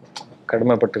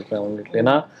கடமைப்பட்டிருக்கேன் அவங்களுக்கு.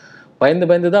 ஏன்னா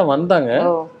பயந்து தான் வந்தாங்க.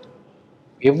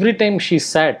 Every time she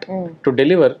chat to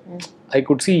deliver I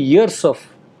could see years of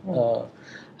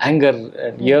anger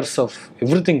and years of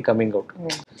everything coming out.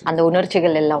 அந்த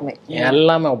உணர்ச்சிகள்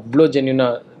எல்லாமே அவ்வளோ ஜென்யூனா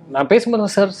நான்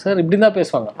பேசும்போது சார் சார் இப்படி தான்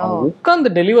பேசுவாங்க. அவங்க உட்காந்து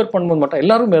டெலிவர் பண்ணும்போது மட்டும்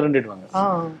எல்லாரும் மிரண்டிடுவாங்க.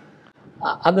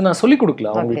 அது நான் சொல்லி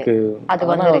கொடுக்கல அவங்களுக்கு,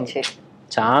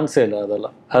 சான்ஸே இல்லை.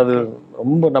 அதெல்லாம் அது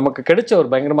ரொம்ப நமக்கு கிடைச்ச ஒரு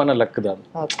பயங்கரமான லக்கு தான்.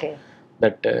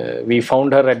 That we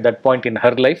found her at that point in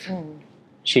her life.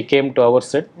 She came to our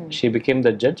set, she became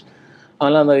the judge.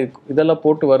 அதெல்லாம் அந்த இதெல்லாம்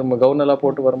போட்டு வரும்போது, கவுனெல்லாம்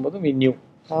போட்டு வரும்போது வி நியூ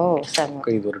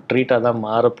இது ஒரு ட்ரீட்டா தான்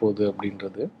மாறப்போகுது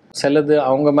அப்படின்றது. சிலது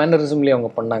அவங்க மேனரிசம்லயே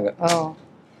அவங்க பண்ணாங்க.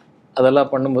 அதெல்லாம்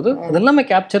பண்ணும்போது அதெல்லாமே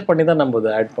கேப்சர் பண்ணி தான் நம்ம அதை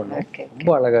ஆட் பண்ணோம்.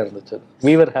 ரொம்ப அழகா இருந்துச்சு.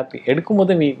 we were happy.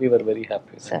 எடுக்கும்போது we were very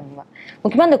happy.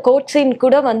 முக்கியமா அந்த கோர்ட் சீன்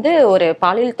கூட வந்து ஒரு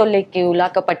பாலியல் தொல்லைக்கு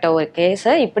உள்ளாக்கப்பட்ட ஒரு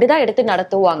கேஸை இப்படிதான் எடுத்து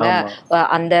நடத்துவாங்க.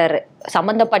 அந்த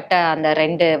சம்பந்தப்பட்ட அந்த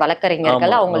 2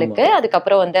 வழக்கறிஞர்கள் அவங்களுக்கு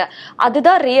அதுக்கப்புறம் வந்து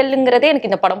அதுதான் ரியல்ங்கிறதே எனக்கு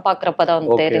இந்த படம் பாக்குறப்பதான்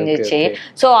வந்து தெரிஞ்சிச்சு.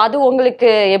 சோ அது உங்களுக்கு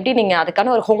எப்படி நீங்க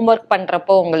அதுக்கான ஒரு ஹோம்ஒர்க்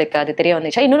பண்றப்போ உங்களுக்கு அது தெரிய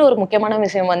வந்துச்சா? இன்னொன்னு ஒரு முக்கியமான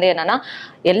விஷயம் வந்து என்னன்னா,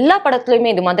 எல்லா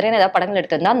படத்துலயுமே இது மாதிரியான ஏதாவது படங்கள்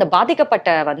எடுத்திருந்தா அந்த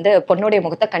பாதிக்கப்பட்ட வந்து பொண்ணுடைய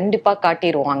முகத்தை கண்டிப்பா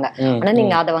காட்டிடுவாங்க. ஆனா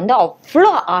நீங்க அதை வந்து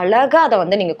அவ்வளவு அழகா அதை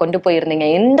வந்து நீங்க கொண்டு போயிருந்தீங்க.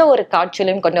 எந்த ஒரு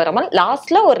காட்சியிலையும் கொண்டு வராமல்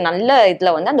லாஸ்ட்ல ஒரு நல்ல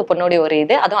இதுல வந்து அந்த பொண்ணுடைய ஒரு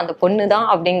இது, அதுவும் அந்த பொண்ணுதான்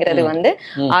அப்படிங்கிறது வந்து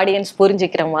ஆடியன்ஸ்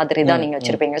புரிஞ்சுக்கிற மாதிரி நீங்க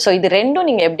வச்சிருப்பீங்க. சோ இது ரெண்டும்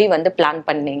நீங்க எப்படி வந்து பிளான்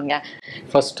பண்ணீங்க?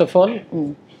 ஃபர்ஸ்ட் ஆஃப் ஆல்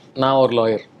நான் ஒரு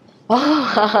லாயர்.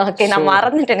 ஓகே, நான்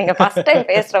மறந்துட்டேன். நீங்க ஃபர்ஸ்ட் டைம்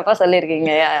பேசுறப்ப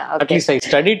சொல்லிருக்கீங்க. At least I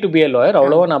study to be a lawyer.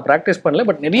 அவ்வளவா நான் பிராக்டிஸ் பண்ணல,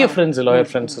 பட் நிறைய ஃப்ரெண்ட்ஸ் லாயர்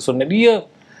ஃப்ரெண்ட்ஸ். ஸோ நிறைய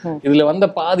இதுல வந்த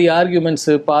பாதி ஆர்கியூமெண்ட்ஸ்,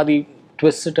 பாதி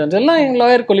ட்விஸ்ட் டர்ன்ஸ் எல்லாம் எங்க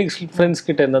லாயர் கொலீக்ஸ் ஃப்ரெண்ட்ஸ்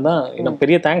கிட்ட இருந்து தான் நான்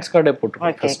பெரிய தேங்க்ஸ் கார்டே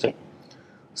போட்டுருக்கேன் ஃபர்ஸ்ட்.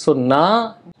 ஸோ நான்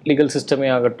லீகல்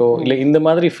சிஸ்டமே ஆகட்டும், இல்லை இந்த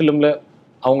மாதிரி ஃபிலிம்ல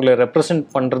அவங்கள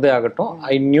ரெப்ரசன்ட் பண்றதே ஆகட்டும்,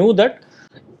 I knew that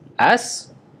as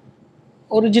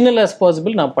original as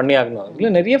possible நான் பண்ணி ஆகணும். இல்லை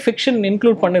நிறைய ஃபிக்ஷன்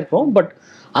இன்க்ளூட் பண்ணியிருக்கோம், பட்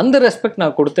அந்த ரெஸ்பெக்ட்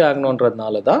நான் கொடுத்தே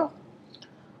ஆகணுன்றதுனால தான்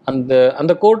அந்த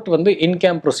அந்த கோர்ட் வந்து இன்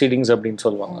கேம் ப்ரொசீடிங்ஸ் அப்படின்னு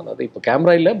சொல்லுவாங்க. அதாவது இப்போ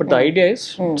கேமரா இல்லை, but the idea is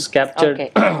captured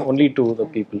only to the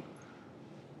people.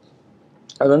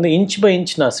 அது வந்து இன்ச் பை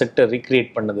இன்ச் நான் செட்டை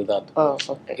ரீக்ரியேட் பண்ணது தான்.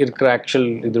 இருக்கிற ஆக்சுவல்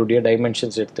இதோடைய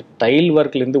டைமென்ஷன்ஸ் எடுத்து டைல்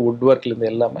ஒர்க்லேருந்து வுட்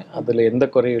ஒர்க்லேருந்து எல்லாமே அதில் எந்த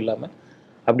குறையும் இல்லாமல்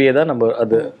அப்படியே தான் நம்ம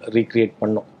அது ரீக்ரியேட்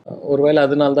பண்ணோம். ஒருவேளை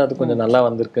அதனால தான் அது கொஞ்சம் நல்லா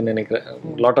வந்திருக்குன்னு நினைக்கிறேன்.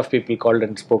 Lot of people called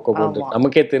and spoke about it.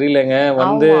 நமக்கே தெரியலங்க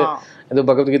வந்து ஏதோ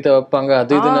பகவத்கீதை வைப்பாங்க,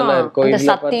 அது இது நல்லா இருக்கும்,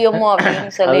 சத்தியமோ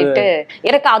அப்படின்னு சொல்லிட்டு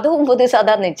எனக்கு அதுவும் புதுசா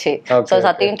தான் இருந்துச்சு.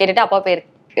 சத்தியம் கேட்டுட்டு அப்பா பேர்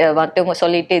மட்டும்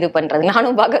சொல்லிட்டு இது பண்றது.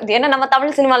 நானும் பகவத், ஏன்னா நம்ம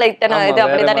தமிழ் சினிமால இத்தனை இது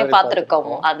அப்படித்தானே பார்த்திருக்கோம்.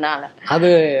 அதனால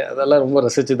அதெல்லாம் ரொம்ப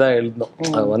ரசிச்சு தான் எழுந்தோம்.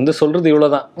 அது வந்து சொல்றது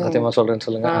இவ்வளவுதான், சத்தியமா சொல்றேன்னு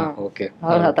சொல்லுங்க, ஓகே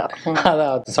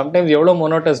அதான். சம்டைம்ஸ் எவ்வளவு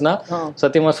மோனோட்டஸ்னா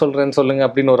சத்தியமா சொல்றேன்னு சொல்லுங்க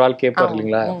அப்படின்னு ஒரு ஆள் கேட்பாரு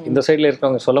இல்லைங்களா. இந்த சைட்ல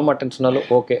இருக்கவங்க சொல்ல மாட்டேன்னு சொன்னாலும்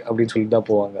ஓகே அப்படின்னு சொல்லிட்டு தான்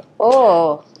போவாங்க.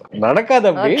 நடக்காது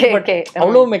அப்படி, பட்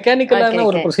அவ்வளவு மெக்கானிக்கலான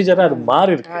ஒரு ப்ரொசீஜரா அது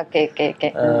மாறி இருக்கு.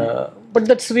 But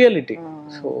that's reality.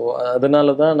 ஸோ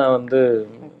அதனால தான் நான் வந்து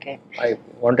I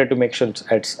wanted to make sure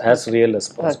it's as real as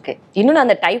possible. Okay. இன்னும்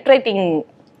அந்த டைப்ரைட்டிங்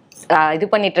இது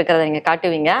பண்ணிட்டு இருக்கிறத நீங்க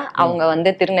காட்டுவீங்க. அவங்க வந்து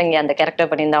திருநங்கை அந்த கேரக்டர்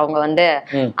பண்ணியிருந்தா அவங்க வந்து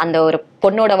அந்த ஒரு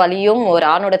பொண்ணோட வலியும் ஒரு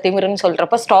ஆணோட திமிருன்னு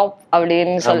சொல்றப்ப ஸ்டாப்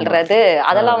அப்படின்னு சொல்றது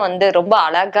அதெல்லாம் வந்து ரொம்ப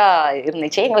அழகா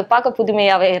இருந்துச்சு. எங்களுக்கு பார்க்க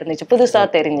புதுமையாவே இருந்துச்சு, புதுசா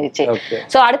தெரிஞ்சிச்சு.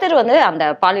 சோ அடுத்தது வந்து அந்த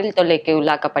பாலியல் தொல்லைக்கு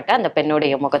உள்ளாக்கப்பட்ட அந்த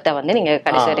பெண்ணுடைய முகத்தை வந்து நீங்க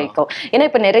கடைசி வரைக்கும், ஏன்னா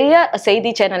இப்ப நிறைய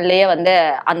செய்தி சேனல்லயே வந்து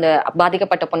அந்த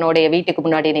பாதிக்கப்பட்ட பொண்ணுடைய வீட்டுக்கு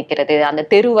முன்னாடி நிக்கிறது, அந்த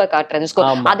தெருவை காட்டுறது,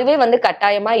 அதுவே வந்து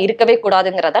கட்டாயமா இருக்கவே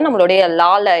கூடாதுங்கிறத நம்மளுடைய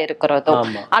லால இருக்கிறதும்.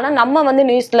 ஆனா நம்ம வந்து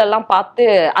நியூஸ்ல எல்லாம் பார்த்து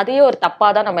அதையே ஒரு தப்பா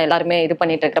தான் நம்ம எல்லாருமே இது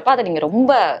பண்ணிட்டு இருக்கிறப்ப அதை நீங்க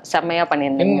ரொம்ப செம்மையா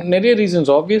பண்ணியிருந்தீங்க. நிறைய ரீசன்ஸ்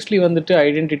ஆப்வியஸ்லி வந்துட்டு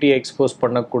ஐடென்டிட்டியை எக்ஸ்போஸ்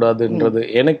பண்ணக்கூடாதுன்றது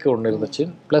எனக்கு ஒன்று இருந்துச்சு.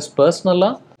 ப்ளஸ்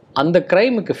பர்சனலாக அந்த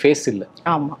கிரைமுக்கு ஃபேஸ் இல்லை,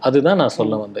 அதுதான் நான்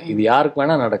சொல்ல வந்தேன். இது யாருக்கு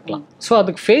வேணா நடக்கலாம். ஸோ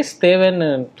அதுக்கு ஃபேஸ் தேவைன்னு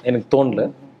எனக்கு தோணல.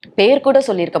 பேர் கூட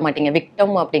சொல்லியிருக்க மாட்டீங்க,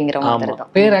 விக்டம் அப்படிங்கிற மாதிரி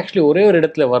தான். பேர் ஆக்சுவலி ஒரே ஒரு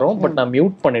இடத்துல வரும், பட் நான்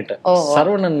மியூட் பண்ணிட்டேன்.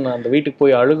 சரவணன் அந்த வீட்டுக்கு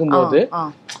போய் அழுகும்போது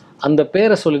அந்த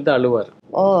பேரை சொல்லிட்டு அழுவாரு.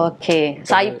 ஓகே,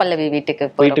 சாய் பல்லவி வீட்டுக்கு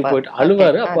போயிட்டு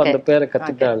அழுவாரு. அப்போ அந்த பேரை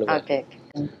கத்திட்டு அழுவாரு.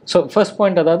 ஸோ ஃபர்ஸ்ட்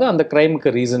பாயிண்ட், அதாவது அந்த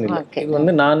கிரைமுக்கு ரீசன் இல்லை. இது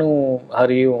வந்து நானும்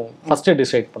ஹரியும் ஃபர்ஸ்ட்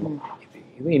டிசைட் பண்ணோம்,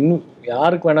 இது இன்னும்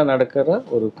யாருக்கு வேணா நடக்கிற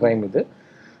ஒரு கிரைம் இது.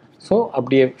 ஸோ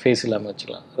அப்படியே ஃபேஸ் இல்லாமல்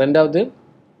வச்சுக்கலாம். ரெண்டாவது,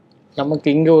 நமக்கு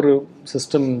இங்கே ஒரு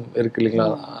சிஸ்டம் இருக்கு இல்லைங்களா,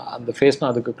 அந்த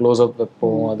ஃபேஸ்னா அதுக்கு க்ளோஸ் அப்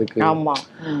வைப்போம், அதுக்கு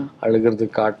அழுகிறது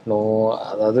காட்டணும்,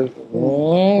 அதாவது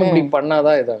இப்படி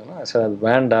பண்ணாதான் இதாகணும். சார் அது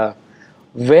வேண்டாம்,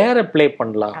 வேற பிளே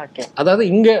பண்ணலாம், அதாவது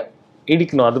இங்கே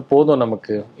இடிக்கணும், அது போதும்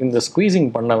நமக்கு, இந்த ஸ்குவீசிங்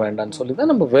பண்ண வேண்டாம்னு சொல்லி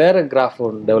தான் நம்ம வேற கிராஃப்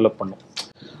ஒன்று டெவலப் பண்ணோம்.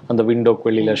 அந்த விண்டோக்கு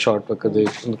வெளியில் ஷார்ட் வைக்கிறது,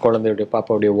 இந்த குழந்தையுடைய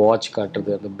பாப்பாவுடைய வாட்ச்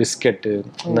காட்டுறது, அந்த பிஸ்கெட்டு,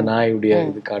 அந்த நாயுடைய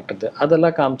இது காட்டுறது,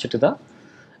 அதெல்லாம் காமிச்சிட்டு தான்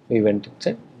ஈவெண்ட்.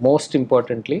 மோஸ்ட்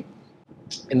இம்பார்ட்டன்ட்லி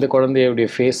இந்த குழந்தையுடைய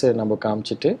ஃபேஸை நம்ம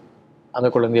காமிச்சிட்டு அந்த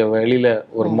குழந்தைய வெளியில்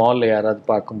ஒரு மாலில் யாராவது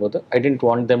பார்க்கும்போது ஐ tent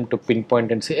want them to pin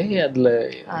point and say அதில்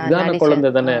இதான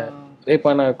குழந்தை தானே,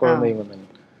 ரேப்பான குழந்தை தானே.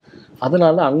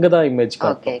 அதனால அங்கதான் இமேஜ்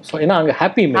காட்டும். ஏன்னா அங்க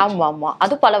ஹாப்பி இமேஜ். ஆமா ஆமா,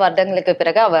 அது பல வருடங்களுக்கு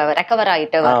பிறகு அவ ரெக்கவர்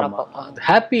ஆயிட்டு வரப்போ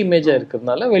ஹாப்பி இமேஜா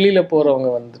இருக்கிறதுனால வெளியில போறவங்க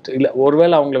வந்துட்டு இல்ல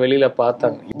ஒருவேளை அவங்கள வெளியில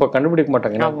பார்த்தாங்க, இப்ப கண்டுபிடிக்க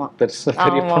மாட்டாங்க பெருசா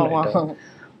பெரிய பொண்ணு,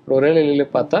 ஒருவேளை வெளியில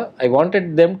பார்த்தா I wanted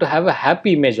them to have a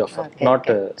happy image of her, not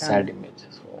a sad image.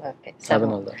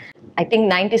 அதனால ஐ திங்க்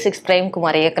 96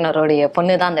 பிரேம்குமார் இயக்குனருடைய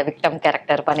பொண்ணு தான் அந்த விக்டம்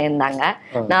கேரக்டர் பண்ணியிருந்தாங்க.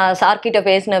 நான் சார்கிட்ட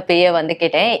பேசினப்பயே வந்து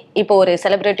கேட்டேன், இப்போ ஒரு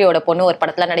செலிபிரிட்டியோட பொண்ணு ஒரு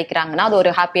படத்துல நடிக்கிறாங்கன்னா அது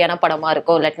ஒரு ஹாப்பியான படமா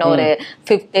இருக்கும், இல்லாட்டினா ஒரு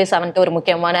 5th 7th ஒரு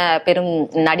முக்கியமான பெரும்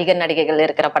நடிகைகள்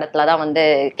இருக்கிற படத்துல தான் வந்து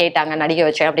கேட்டாங்க நடிகை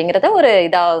வச்சேன் அப்படிங்கறத ஒரு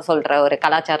இதா சொல்ற ஒரு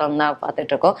கலாச்சாரம் தான்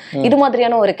பார்த்துட்டு இருக்கோம். இது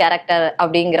மாதிரியான ஒரு கேரக்டர்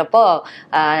அப்படிங்கிறப்போ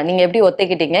நீங்க எப்படி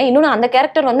ஒத்துக்கிட்டீங்க? இன்னொன்னு அந்த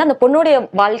கேரக்டர் வந்து அந்த பொண்ணுடைய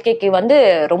வாழ்க்கைக்கு வந்து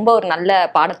ரொம்ப ஒரு நல்ல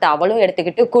பாடத்தை அவளும்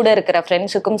எடுத்துக்கிட்டு கூட இருக்கிற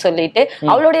ஃப்ரெண்ட்ஸுக்கும் சொல்லிட்டு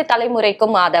அவளுடைய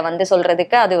தலைமுறைக்கும் அதை வந்து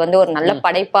சொல்றதுக்கு அது வந்து ஒரு நல்ல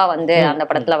படைப்பா வந்து அந்த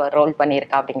படத்துல ரோல்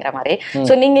பண்ணியிருக்கா அப்படிங்கிற மாதிரி.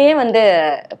 சோ நீங்க ஏன் வந்து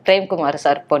பிரேம்குமார்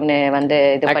சார் பொண்ணு வந்து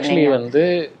இது பண்ணி வந்து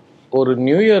ஒரு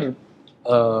நியூ இயர்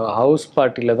ஹவுஸ்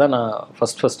பார்ட்டில தான் நான்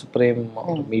ஃபர்ஸ்ட் பிரேம்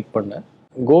மீட் பண்ணேன்.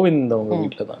 கோவிந்த் அவங்க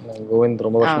வீட்டில் தான். கோவிந்த்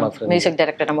ரொம்ப வருஷமா ஃப்ரெண்ட், மியூசிக்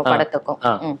டைரக்டர் நம்ம படத்துக்கும்.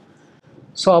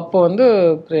 ஸோ அப்போ வந்து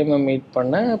பிரேமை மீட்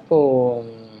பண்ணேன்.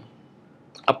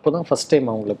 அப்போதான் ஃபர்ஸ்ட் டைம்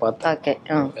அவங்கள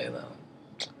பார்த்தேன்.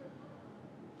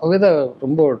 அவங்க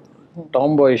ரொம்ப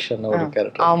டாம்பாய்ஷான ஒரு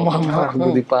கேரக்டர்,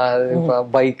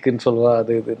 பைக்குன்னு சொல்லுவா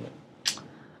அது இதுன்னு.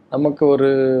 நமக்கு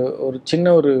ஒரு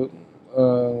சின்ன ஒரு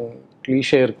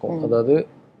கிளீஷே இருக்கும், அதாவது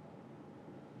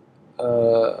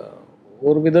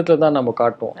ஒரு விதத்துல தான் நம்ம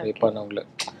காட்டுவோம். இப்போ நம்மள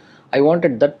I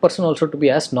wanted that person also to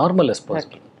be as normal as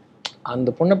possible. அந்த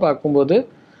பொண்ணை பார்க்கும்போது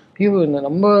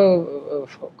நம்ம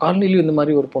காலனிலையும் இந்த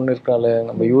மாதிரி ஒரு பொண்ணு இருக்காள்,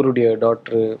 நம்ம இவருடைய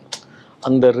டாக்டரு,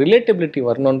 அந்த ரிலேட்டபிலிட்டி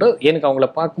வரணுன்ற எனக்கு அவங்கள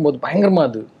பார்க்கும்போது பயங்கரமா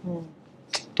அது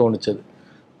தோணுச்சது.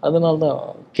 அதனால தான்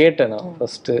கேட்டேன் நான்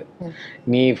ஃபர்ஸ்ட்,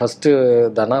 நீ ஃபர்ஸ்ட்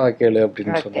தனாவை கேளு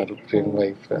அப்படின்னு சொன்னார் என்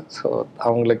ஒய்ஃப். ஸோ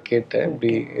அவங்கள கேட்டேன்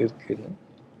எப்படி இருக்குன்னு.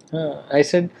 ஐ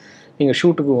செட் நீங்கள்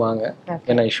ஷூட்டுக்கு வாங்க,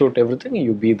 ஏன்னா ஐ shoot every thing,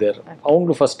 you be there.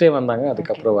 அவங்க ஃபர்ஸ்ட் டே வந்தாங்க,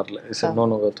 அதுக்கப்புறம் வரல. சார் நோ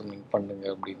கௌதம் நீங்க பண்ணுங்க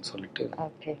அப்படின்னு சொல்லிட்டு.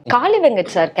 காளி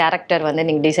வெங்கட் சார் கேரக்டர் வந்து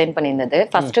நீங்க டிசைன் பண்ணியிருந்தது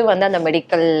ஃபர்ஸ்ட் வந்து அந்த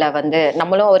மெடிக்கல்ல வந்து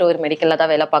நம்மளும் ஒரு மெடிக்கல்ல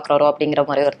தான் வேலை பார்க்குறோம் அப்படிங்கிற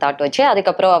மாதிரி ஒரு தாட் வச்சு,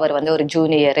 அதுக்கப்புறம் அவர் வந்து ஒரு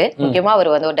ஜூனியர், முக்கியமா அவர்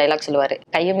வந்து ஒரு டைலாக் சொல்லுவாரு,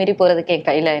 கையை மீறி போறதுக்கு என்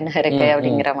கையில என்ன இருக்கு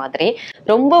அப்படிங்கிற மாதிரி.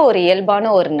 ரொம்ப ஒரு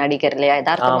இயல்பான ஒரு நடிகர் இல்லையா,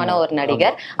 யதார்த்தமான ஒரு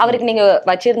நடிகர். அவருக்கு நீங்க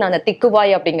வச்சிருந்த அந்த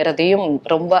திக்குபாய் அப்படிங்கறதையும்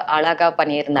ரொம்ப அழகா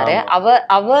பண்ணியிருந்தாரு.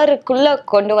 அவருக்குள்ள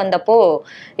கொண்டு வந்தப்போ,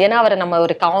 ஏன்னா அவரை நம்ம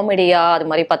ஒரு காமெடியா அது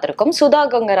மாதிரி பார்த்திருக்கோம்.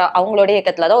 சுதாகங்கரா அவங்களுடைய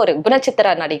இயக்கத்துலதான் ஒரு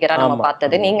குணச்சித்திர நடிகரா நம்ம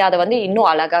பார்த்தது. நீங்க அதை வந்து இன்னும்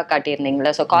அழகா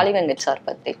காட்டியிருந்தீங்களா? சோ காளி வெங்கட் சார்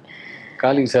பத்தி.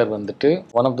 காளி சார் வந்துட்டு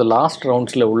ஒன் ஆஃப் த லாஸ்ட்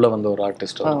ரவுண்ட்ஸ்ல உள்ள வந்த ஒரு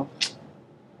ஆர்டிஸ்ட்.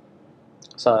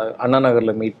 அண்ணா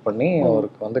நகர்ல மீட் பண்ணி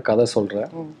அவருக்கு வந்து கதை சொல்றேன்.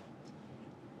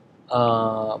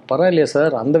 பரவாயில்லையா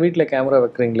சார், அந்த வீட்டுல கேமரா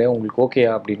வைக்கிறீங்களே, உங்களுக்கு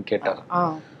ஓகேயா அப்படின்னு கேட்டார்.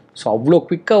 ஸோ அவ்வளோ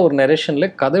குவிக்காக ஒரு நரேஷன்ல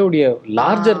கதையுடைய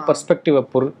லார்ஜர் பர்ஸ்பெக்டிவை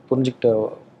புரிஞ்சுக்கிட்ட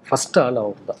ஃபர்ஸ்ட் ஆள்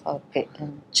அவர் தான்.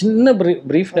 சின்ன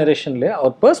பிரீஃப் நரேஷன்ல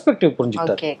அவர் பெர்ஸ்பெக்டிவ்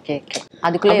புரிஞ்சுக்கிட்டார்.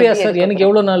 அப்படியா சார், எனக்கு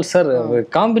எவ்வளோ நாள் சார்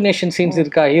காம்பினேஷன் சீன்ஸ்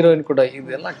இருக்கா ஹீரோயின் கூட,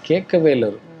 இதெல்லாம் கேட்கவே இல்லை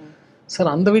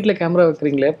சார். அந்த வீட்டில் கேமரா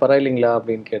வைக்கிறீங்களே பரவாயில்லைங்களா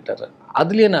அப்படின்னு கேட்டார்.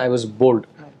 அதுலேயே நான் I was bolt.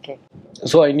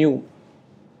 So I knew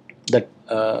that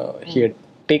he had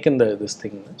taken this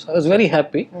thing. So I was very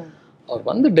happy. அவர்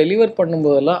வந்து டெலிவர்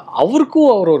பண்ணும்போதெல்லாம் அவருக்கும்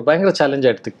அவர் ஒரு பயங்கர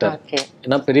சேலஞ்சாக எடுத்துக்கிட்டார்.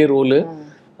 ஏன்னா பெரிய roll,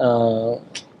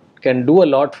 can do a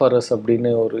lot for us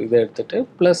அப்படின்னு ஒரு இதை எடுத்துட்டு,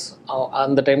 ப்ளஸ்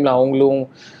அந்த டைமில் அவங்களும்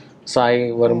சாய்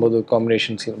வரும்போது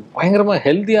காம்பினேஷன் சீன் பயங்கரமாக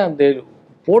ஹெல்த்தியாக அந்த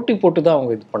போட்டு தான்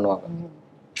அவங்க இது பண்ணுவாங்க.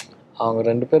 அவங்க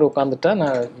 2 பேர் உட்காந்துட்டா,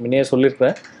 நான் முன்னே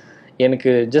சொல்லியிருப்பேன்,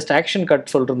 எனக்கு ஜஸ்ட் ஆக்ஷன்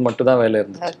கட் சொல்கிறது மட்டும் தான் வேலை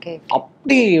இருந்துச்சு.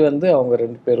 அப்படி வந்து அவங்க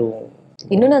 2 பேரும்.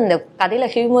 இன்னொன்னு அந்த கதையில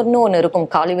ஹியூமர்னு ஒண்ணு இருக்கும்,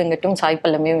 காளி வெங்கட்டும் சாய்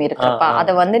பல்லவியும் இருக்கப்ப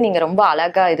அதை வந்து நீங்க ரொம்ப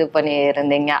அழகா இது பண்ணி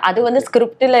இருந்தீங்க. அது வந்து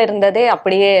ஸ்கிரிப்ட்ல இருந்ததே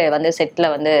அப்படியே வந்து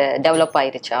செட்ல வந்து டெவலப்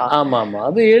ஆயிருச்சா? ஆமா,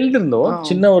 அது எழுதிருந்தோம்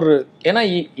சின்ன ஒரு, ஏன்னா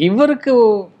இவருக்கு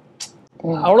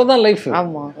அவ்வளவுதான் லைஃப்.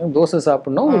 தோசை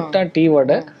சாப்பிடணும், விட்டா டீ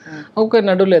வடை, அவங்க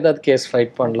நடுவில் ஏதாவது கேஸ்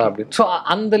ஃபைட் பண்ணலாம் அப்படின்னு. ஸோ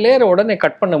அந்த லேயரை உடனே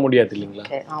கட் பண்ண முடியாது இல்லைங்களா?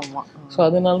 ஸோ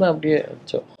அதனால தான் அப்படியே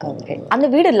வச்சோம். அந்த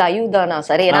வீடு லைவ் தானா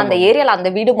சார்? ஏன்னா அந்த ஏரியால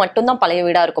அந்த வீடு மட்டும் தான் பழைய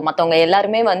வீடா இருக்கும், மற்றவங்க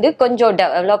எல்லாருமே வந்து கொஞ்சம்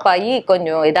டெவலப் ஆகி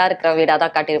கொஞ்சம் இதா இருக்கிற வீடா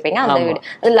தான் காட்டியிருப்பீங்க. அந்த வீடு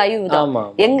அது லைவ் தான்.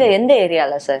 எந்த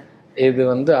ஏரியால சார்? இது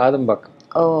வந்து ஆதம்பாக்கம்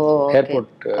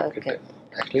ஏர்போர்ட் கிட்ட.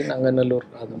 ஆக்சுவலி நங்கநல்லூர்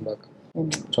ஆதம்பாக்கம்.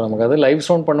 ஸோ நமக்கு அது லைவ்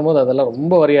சவுண்ட் பண்ணும்போது அதெல்லாம்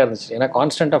ரொம்ப வரியா இருந்துச்சு. ஏன்னா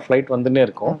கான்ஸ்டன்டா ஃப்ளைட் வந்துன்னே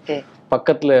இருக்கும்,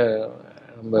 பக்கத்துல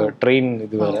நம்ம ட்ரெயின்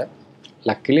இது வேற.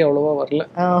 லக்கிலி அவ்வளவா வரல,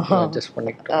 அட்ஜஸ்ட்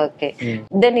பண்ணிக்கிட்டோம். ஓகே.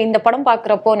 தென் இந்த படம்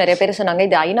பாக்குறப்போ நிறைய பேர் சொன்னாங்க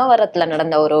இது ஐநாவரத்துல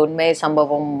நடந்த ஒரு உண்மை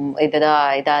சம்பவம்,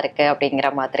 இதா இருக்கு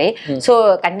அப்படிங்கிற மாதிரி. சோ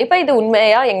கண்டிப்பா இது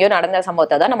உண்மையா எங்கேயோ நடந்த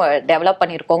சம்பவத்தை தான் நம்ம டெவலப்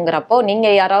பண்ணிருக்கோங்கிறப்போ நீங்க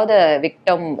யாராவது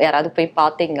விக்டம் யாராவது போய்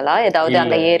பாத்தீங்களா, ஏதாவது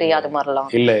அந்த ஏரியா அது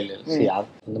மாதிரிலாம்? இல்ல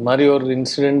அந்த மாதிரி ஒரு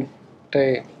இன்சிடென்ட்டை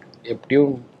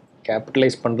எப்படியும்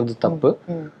கேபிட்டலைஸ் பண்றது தப்பு.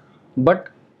 But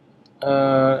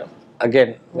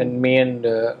again when me and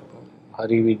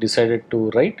Hari we decided to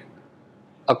write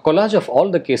a collage of all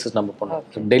the cases நம்ம பண்ணோம்.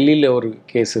 டெல்லியில ஒரு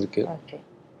கேஸ் இருக்கு.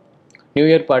 நியூ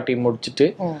இயர் பார்ட்டி முடிச்சுட்டு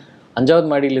 5வது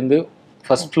மாடியிலேருந்து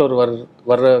ஃபர்ஸ்ட் ஃப்ளோர்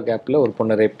வர்ற கேப்ல ஒரு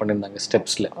பொண்ணை ரேப் பண்ணியிருந்தாங்க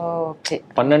ஸ்டெப்ஸ்ல.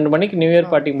 12 மணிக்கு நியூ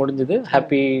இயர் பார்ட்டி முடிஞ்சது,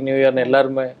 ஹாப்பி நியூ இயர்னு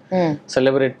எல்லாருமே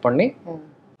செலிப்ரேட் பண்ணி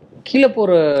கீழே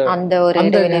போற அந்த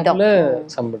கேப்ல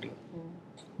சம்படி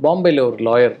பாம்பேல ஒரு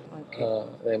லாயர்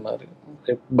அதே மாதிரி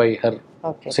by her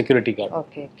security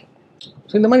guard.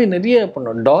 So இந்த மாதிரி நிறைய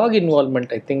பண்ணோம். டாக்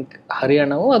இன்வால்மெண்ட் ஐ திங்க்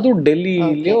ஹரியானாவும் அதுவும்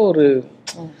டெல்லியிலேயோ ஒரு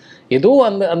ஏதோ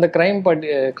அந்த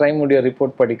கிரைமுடைய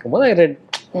ரிப்போர்ட் படிக்கும்போது ஐ ரெட்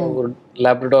ஒரு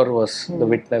லேப்ரடார் வாஸ் த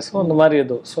விட்னஸ் அந்த மாதிரி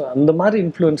ஏதோ. ஸோ அந்த மாதிரி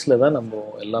இன்ஃப்ளூயன்ஸில் தான் நம்ம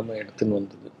எல்லாமே எடுத்துன்னு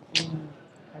வந்தது.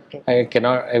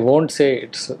 ஐ won't say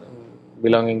it's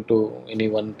belonging to any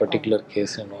one particular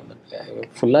case and all that.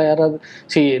 ஃபுல்லாக யாராவது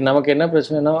நமக்கு என்ன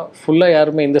பிரச்சனைனா ஃபுல்லாக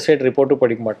யாருமே இந்த சைடு ரிப்போர்ட்டும்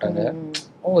படிக்க மாட்டாங்க.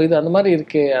 இது அந்த மாதிரி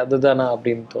இருக்கே அதுதானா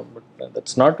அப்படின்னு தோணும். But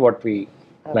that's not what we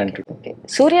plan to to.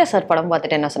 Surya sir படம்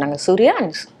பார்த்துட்டு என்ன சொன்னாங்க? சூர்யா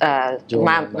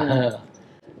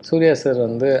சூர்யா சார்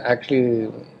வந்து ஆக்சுவலி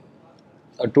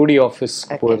 2D ஆஃபீஸ்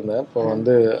போயிருந்தேன். இப்போ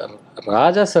வந்து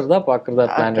ராஜா சார் தான் பார்க்குறதா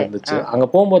பிளான் இருந்துச்சு. அங்கே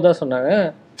போகும்போது தான் சொன்னாங்க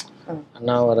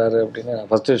அண்ணா வராரு அப்படின்னு.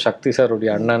 ஃபர்ஸ்ட் சக்தி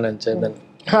சாருடைய அண்ணா நினச்சேன். தென்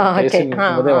பேசி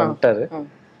நிற்கும்போதே வந்துட்டாரு.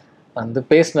 வந்து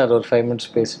பேசினார் ஒரு 5 minutes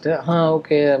பேசிட்டு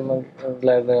okay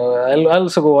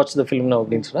also go watch the ஃபிலிம்னா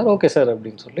அப்படின்னு சொன்னார். ஓகே சார்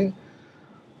அப்படின்னு சொல்லி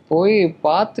போய்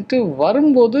பார்த்துட்டு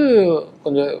வரும்போது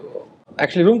கொஞ்சம்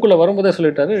ஆக்சுவலி ரூம்குள்ளே வரும்போதே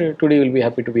சொல்லிட்டாரு today will be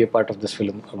happy to be a part of this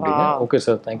film அப்படின்னு. Okay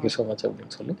sir thank you so much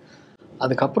அப்படின்னு சொல்லி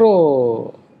அதுக்கப்புறம்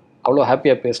அவ்வளோ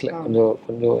ஹாப்பியாக பேசல. கொஞ்சம்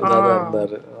இதாக தான்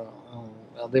இருந்தார்.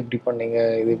 அது எப்படி பண்ணீங்க,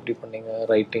 இது எப்படி பண்ணீங்க,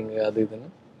 ரைட்டிங் அது இதுன்னு.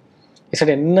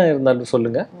 சார் என்ன இருந்தாலும்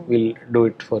சொல்லுங்கள், will do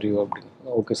it for you அப்படின்னு.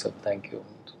 Okay sir thank you.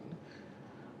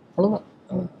 அவ்வளோதான்.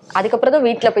 அதுக்கப்புறம் தான்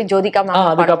வீட்டில் போய் ஜோதிகா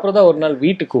அதுக்கப்புறம் தான் ஒரு நாள்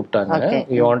வீட்டுக்கு கூப்பிட்டாங்க.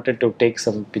 we wanted to take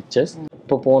some pictures.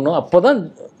 இப்போ போனோம். அப்போ தான்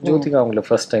ஜோதிகா அவங்கள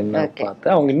ஃபர்ஸ்ட் டைம் நான்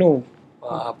பார்த்தேன். அவங்க இன்னும்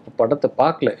அப்போ படத்தை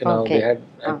பார்க்கல.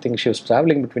 I think she was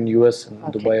traveling between US and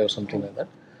Dubai or something like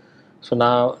that. So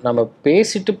நம்ம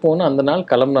பேசிட்டு போனோம். அந்த நாள்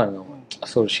கிளம்புனாங்க அவங்க.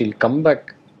 So she'll come back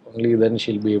only then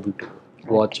she'll be able to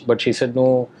watch. But she said no,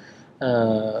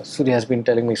 Suriya has been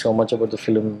telling me so much about the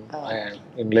film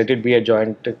and let it be a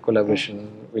joint collaboration.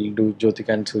 We'll do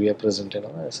Jyothika and Suriya present.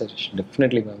 I said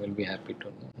definitely ma'am, will be happy to.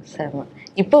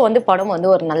 இப்போ வந்து படம் வந்து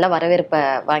ஒரு நல்ல வரவேற்பை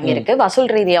வாங்கியிருக்கு. வசூல்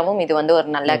ரீதியாகவும் இது வந்து ஒரு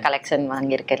நல்ல கலெக்ஷன்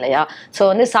வாங்கியிருக்கு இல்லையா? ஸோ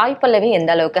வந்து சாய் பல்லவி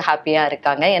எந்த அளவுக்கு ஹாப்பியா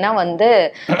இருக்காங்க? ஏன்னா வந்து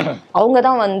அவங்க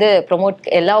தான் வந்து ப்ரொமோட்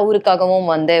எல்லா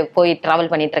ஊருக்காகவும் வந்து போய்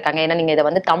டிராவல் பண்ணிட்டு இருக்காங்க. ஏன்னா நீங்க இதை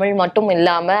வந்து தமிழ் மட்டும்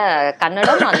இல்லாம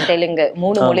கன்னடம் அண்ட் தெலுங்கு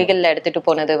 3 மொழிகள்ல எடுத்துட்டு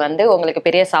போனது வந்து உங்களுக்கு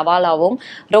பெரிய சவாலாகவும்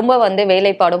ரொம்ப வந்து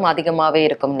வேலைப்பாடும் அதிகமாவே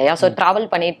இருக்கும் இல்லையா? ஸோ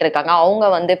டிராவல் பண்ணிட்டு இருக்காங்க. அவங்க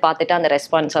வந்து பார்த்துட்டு அந்த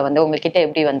ரெஸ்பான்ஸை வந்து உங்ககிட்ட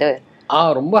எப்படி வந்து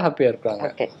ரொம்ப ஹாப்பியா இருக்காங்க.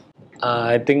 Okay.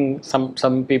 I think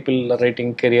some people are rating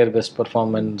career best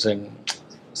performance and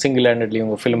single-handedly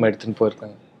உங்க ஃபிலிம் எடுத்துன்னு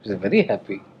போயிருக்காங்க. Is very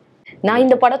happy. நான்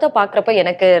இந்த படத்தை பாக்குறப்ப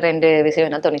எனக்கு 2 விஷயம்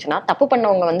என்ன தோணுச்சுன்னா, தப்பு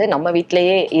பண்ணவங்க வந்து நம்ம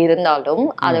வீட்லயே இருந்தாலும்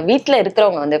அதை வீட்டுல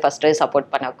இருக்கிறவங்க வந்து ஃபர்ஸ்ட் சப்போர்ட்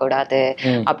பண்ணக்கூடாது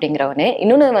அப்படிங்கிறவனே.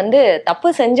 இன்னொன்னு வந்து தப்பு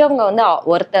செஞ்சவங்க வந்து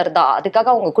ஒருத்தர் தான்,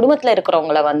 அதுக்காக அவங்க குடும்பத்துல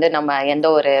இருக்கிறவங்கள வந்து நம்ம எந்த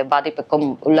ஒரு பாதிப்புக்கும்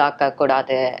உள்ளாக்க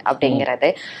கூடாது அப்படிங்கிறது.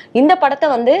 இந்த படத்தை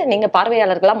வந்து நீங்க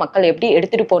பார்வையாளர்களா மக்கள் எப்படி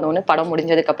எடுத்துட்டு போகணும்னு படம்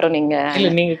முடிஞ்சதுக்கு அப்புறம்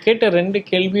நீங்க கேட்ட 2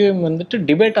 கேள்வியும் வந்துட்டு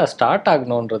டிபேட்டா ஸ்டார்ட்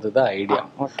ஆகணும்ன்றதுதான் ஐடியா.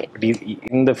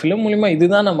 இந்த பிலிம் மூலமா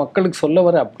இதுதான் நான் மக்களுக்கு சொல்ல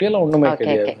வர அப்படியெல்லாம் ஒண்ணுமே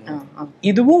கிடையாது.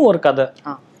 இதுவும் ஒரு கதை,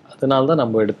 அதனாலதான்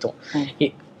நம்ம எடுத்தோம்.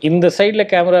 இந்த சைட்ல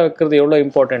கேமரா வைக்கிறது எவ்வளவு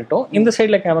இம்பார்ட்டன்ட்டோ இந்த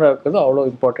சைட்ல கேமரா வைக்கிறது அவ்வளவு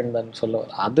இம்பார்ட்டன்ட் தான் சொல்ல வர.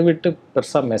 அதை விட்டு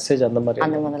பெருசா மெசேஜ் அந்த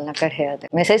மாதிரி கிடையாது.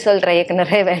 மெசேஜ் சொல்ற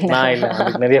இயக்குனரே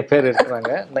வேண்டாம். நிறைய பேர்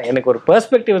இருக்கிறாங்க. எனக்கு ஒரு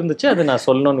பெர்ஸ்பெக்டிவ் இருந்துச்சு, அது நான்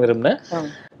சொல்லணும்னு விரும்பினேன்.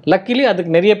 லக்கிலி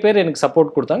அதுக்கு நிறைய பேர் எனக்கு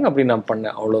சப்போர்ட் கொடுத்தாங்க, அப்படி நான்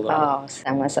பண்ணேன். அவ்வளவுதான்.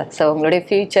 ஆமா சார். சோ உங்களுடைய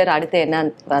ஃபியூச்சர் அடுத்து என்ன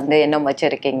வந்து என்ன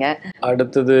வச்சிருக்கீங்க?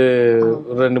 அடுத்தது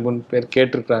 2-3 பேர்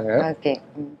கேட்டிருக்காங்க. ஓகே,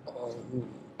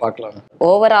 பார்க்கலாம்.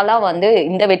 ஓவராலா வந்து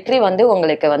இந்த வெற்றி வந்து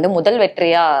உங்களுக்கு வந்து முதல்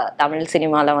வெற்றியா தமிழ்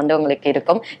சினிமால வந்து உங்களுக்கு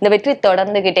இருக்கும். இந்த வெற்றி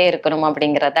தொடர்ந்துகிட்டே இருக்கணும்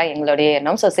அப்படிங்கறதா எங்களுடைய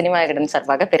எண்ணம். ஸோ சினிமா விகடன்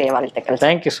சார்பாக பெரிய வாழ்த்துக்கள்.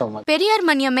 Thank you so much. Periyar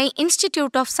Maniammai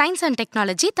institute of science and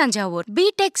technology, Thanjavur.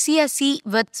 BTech CSE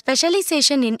with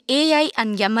specialization in AI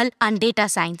and ML and data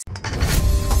science.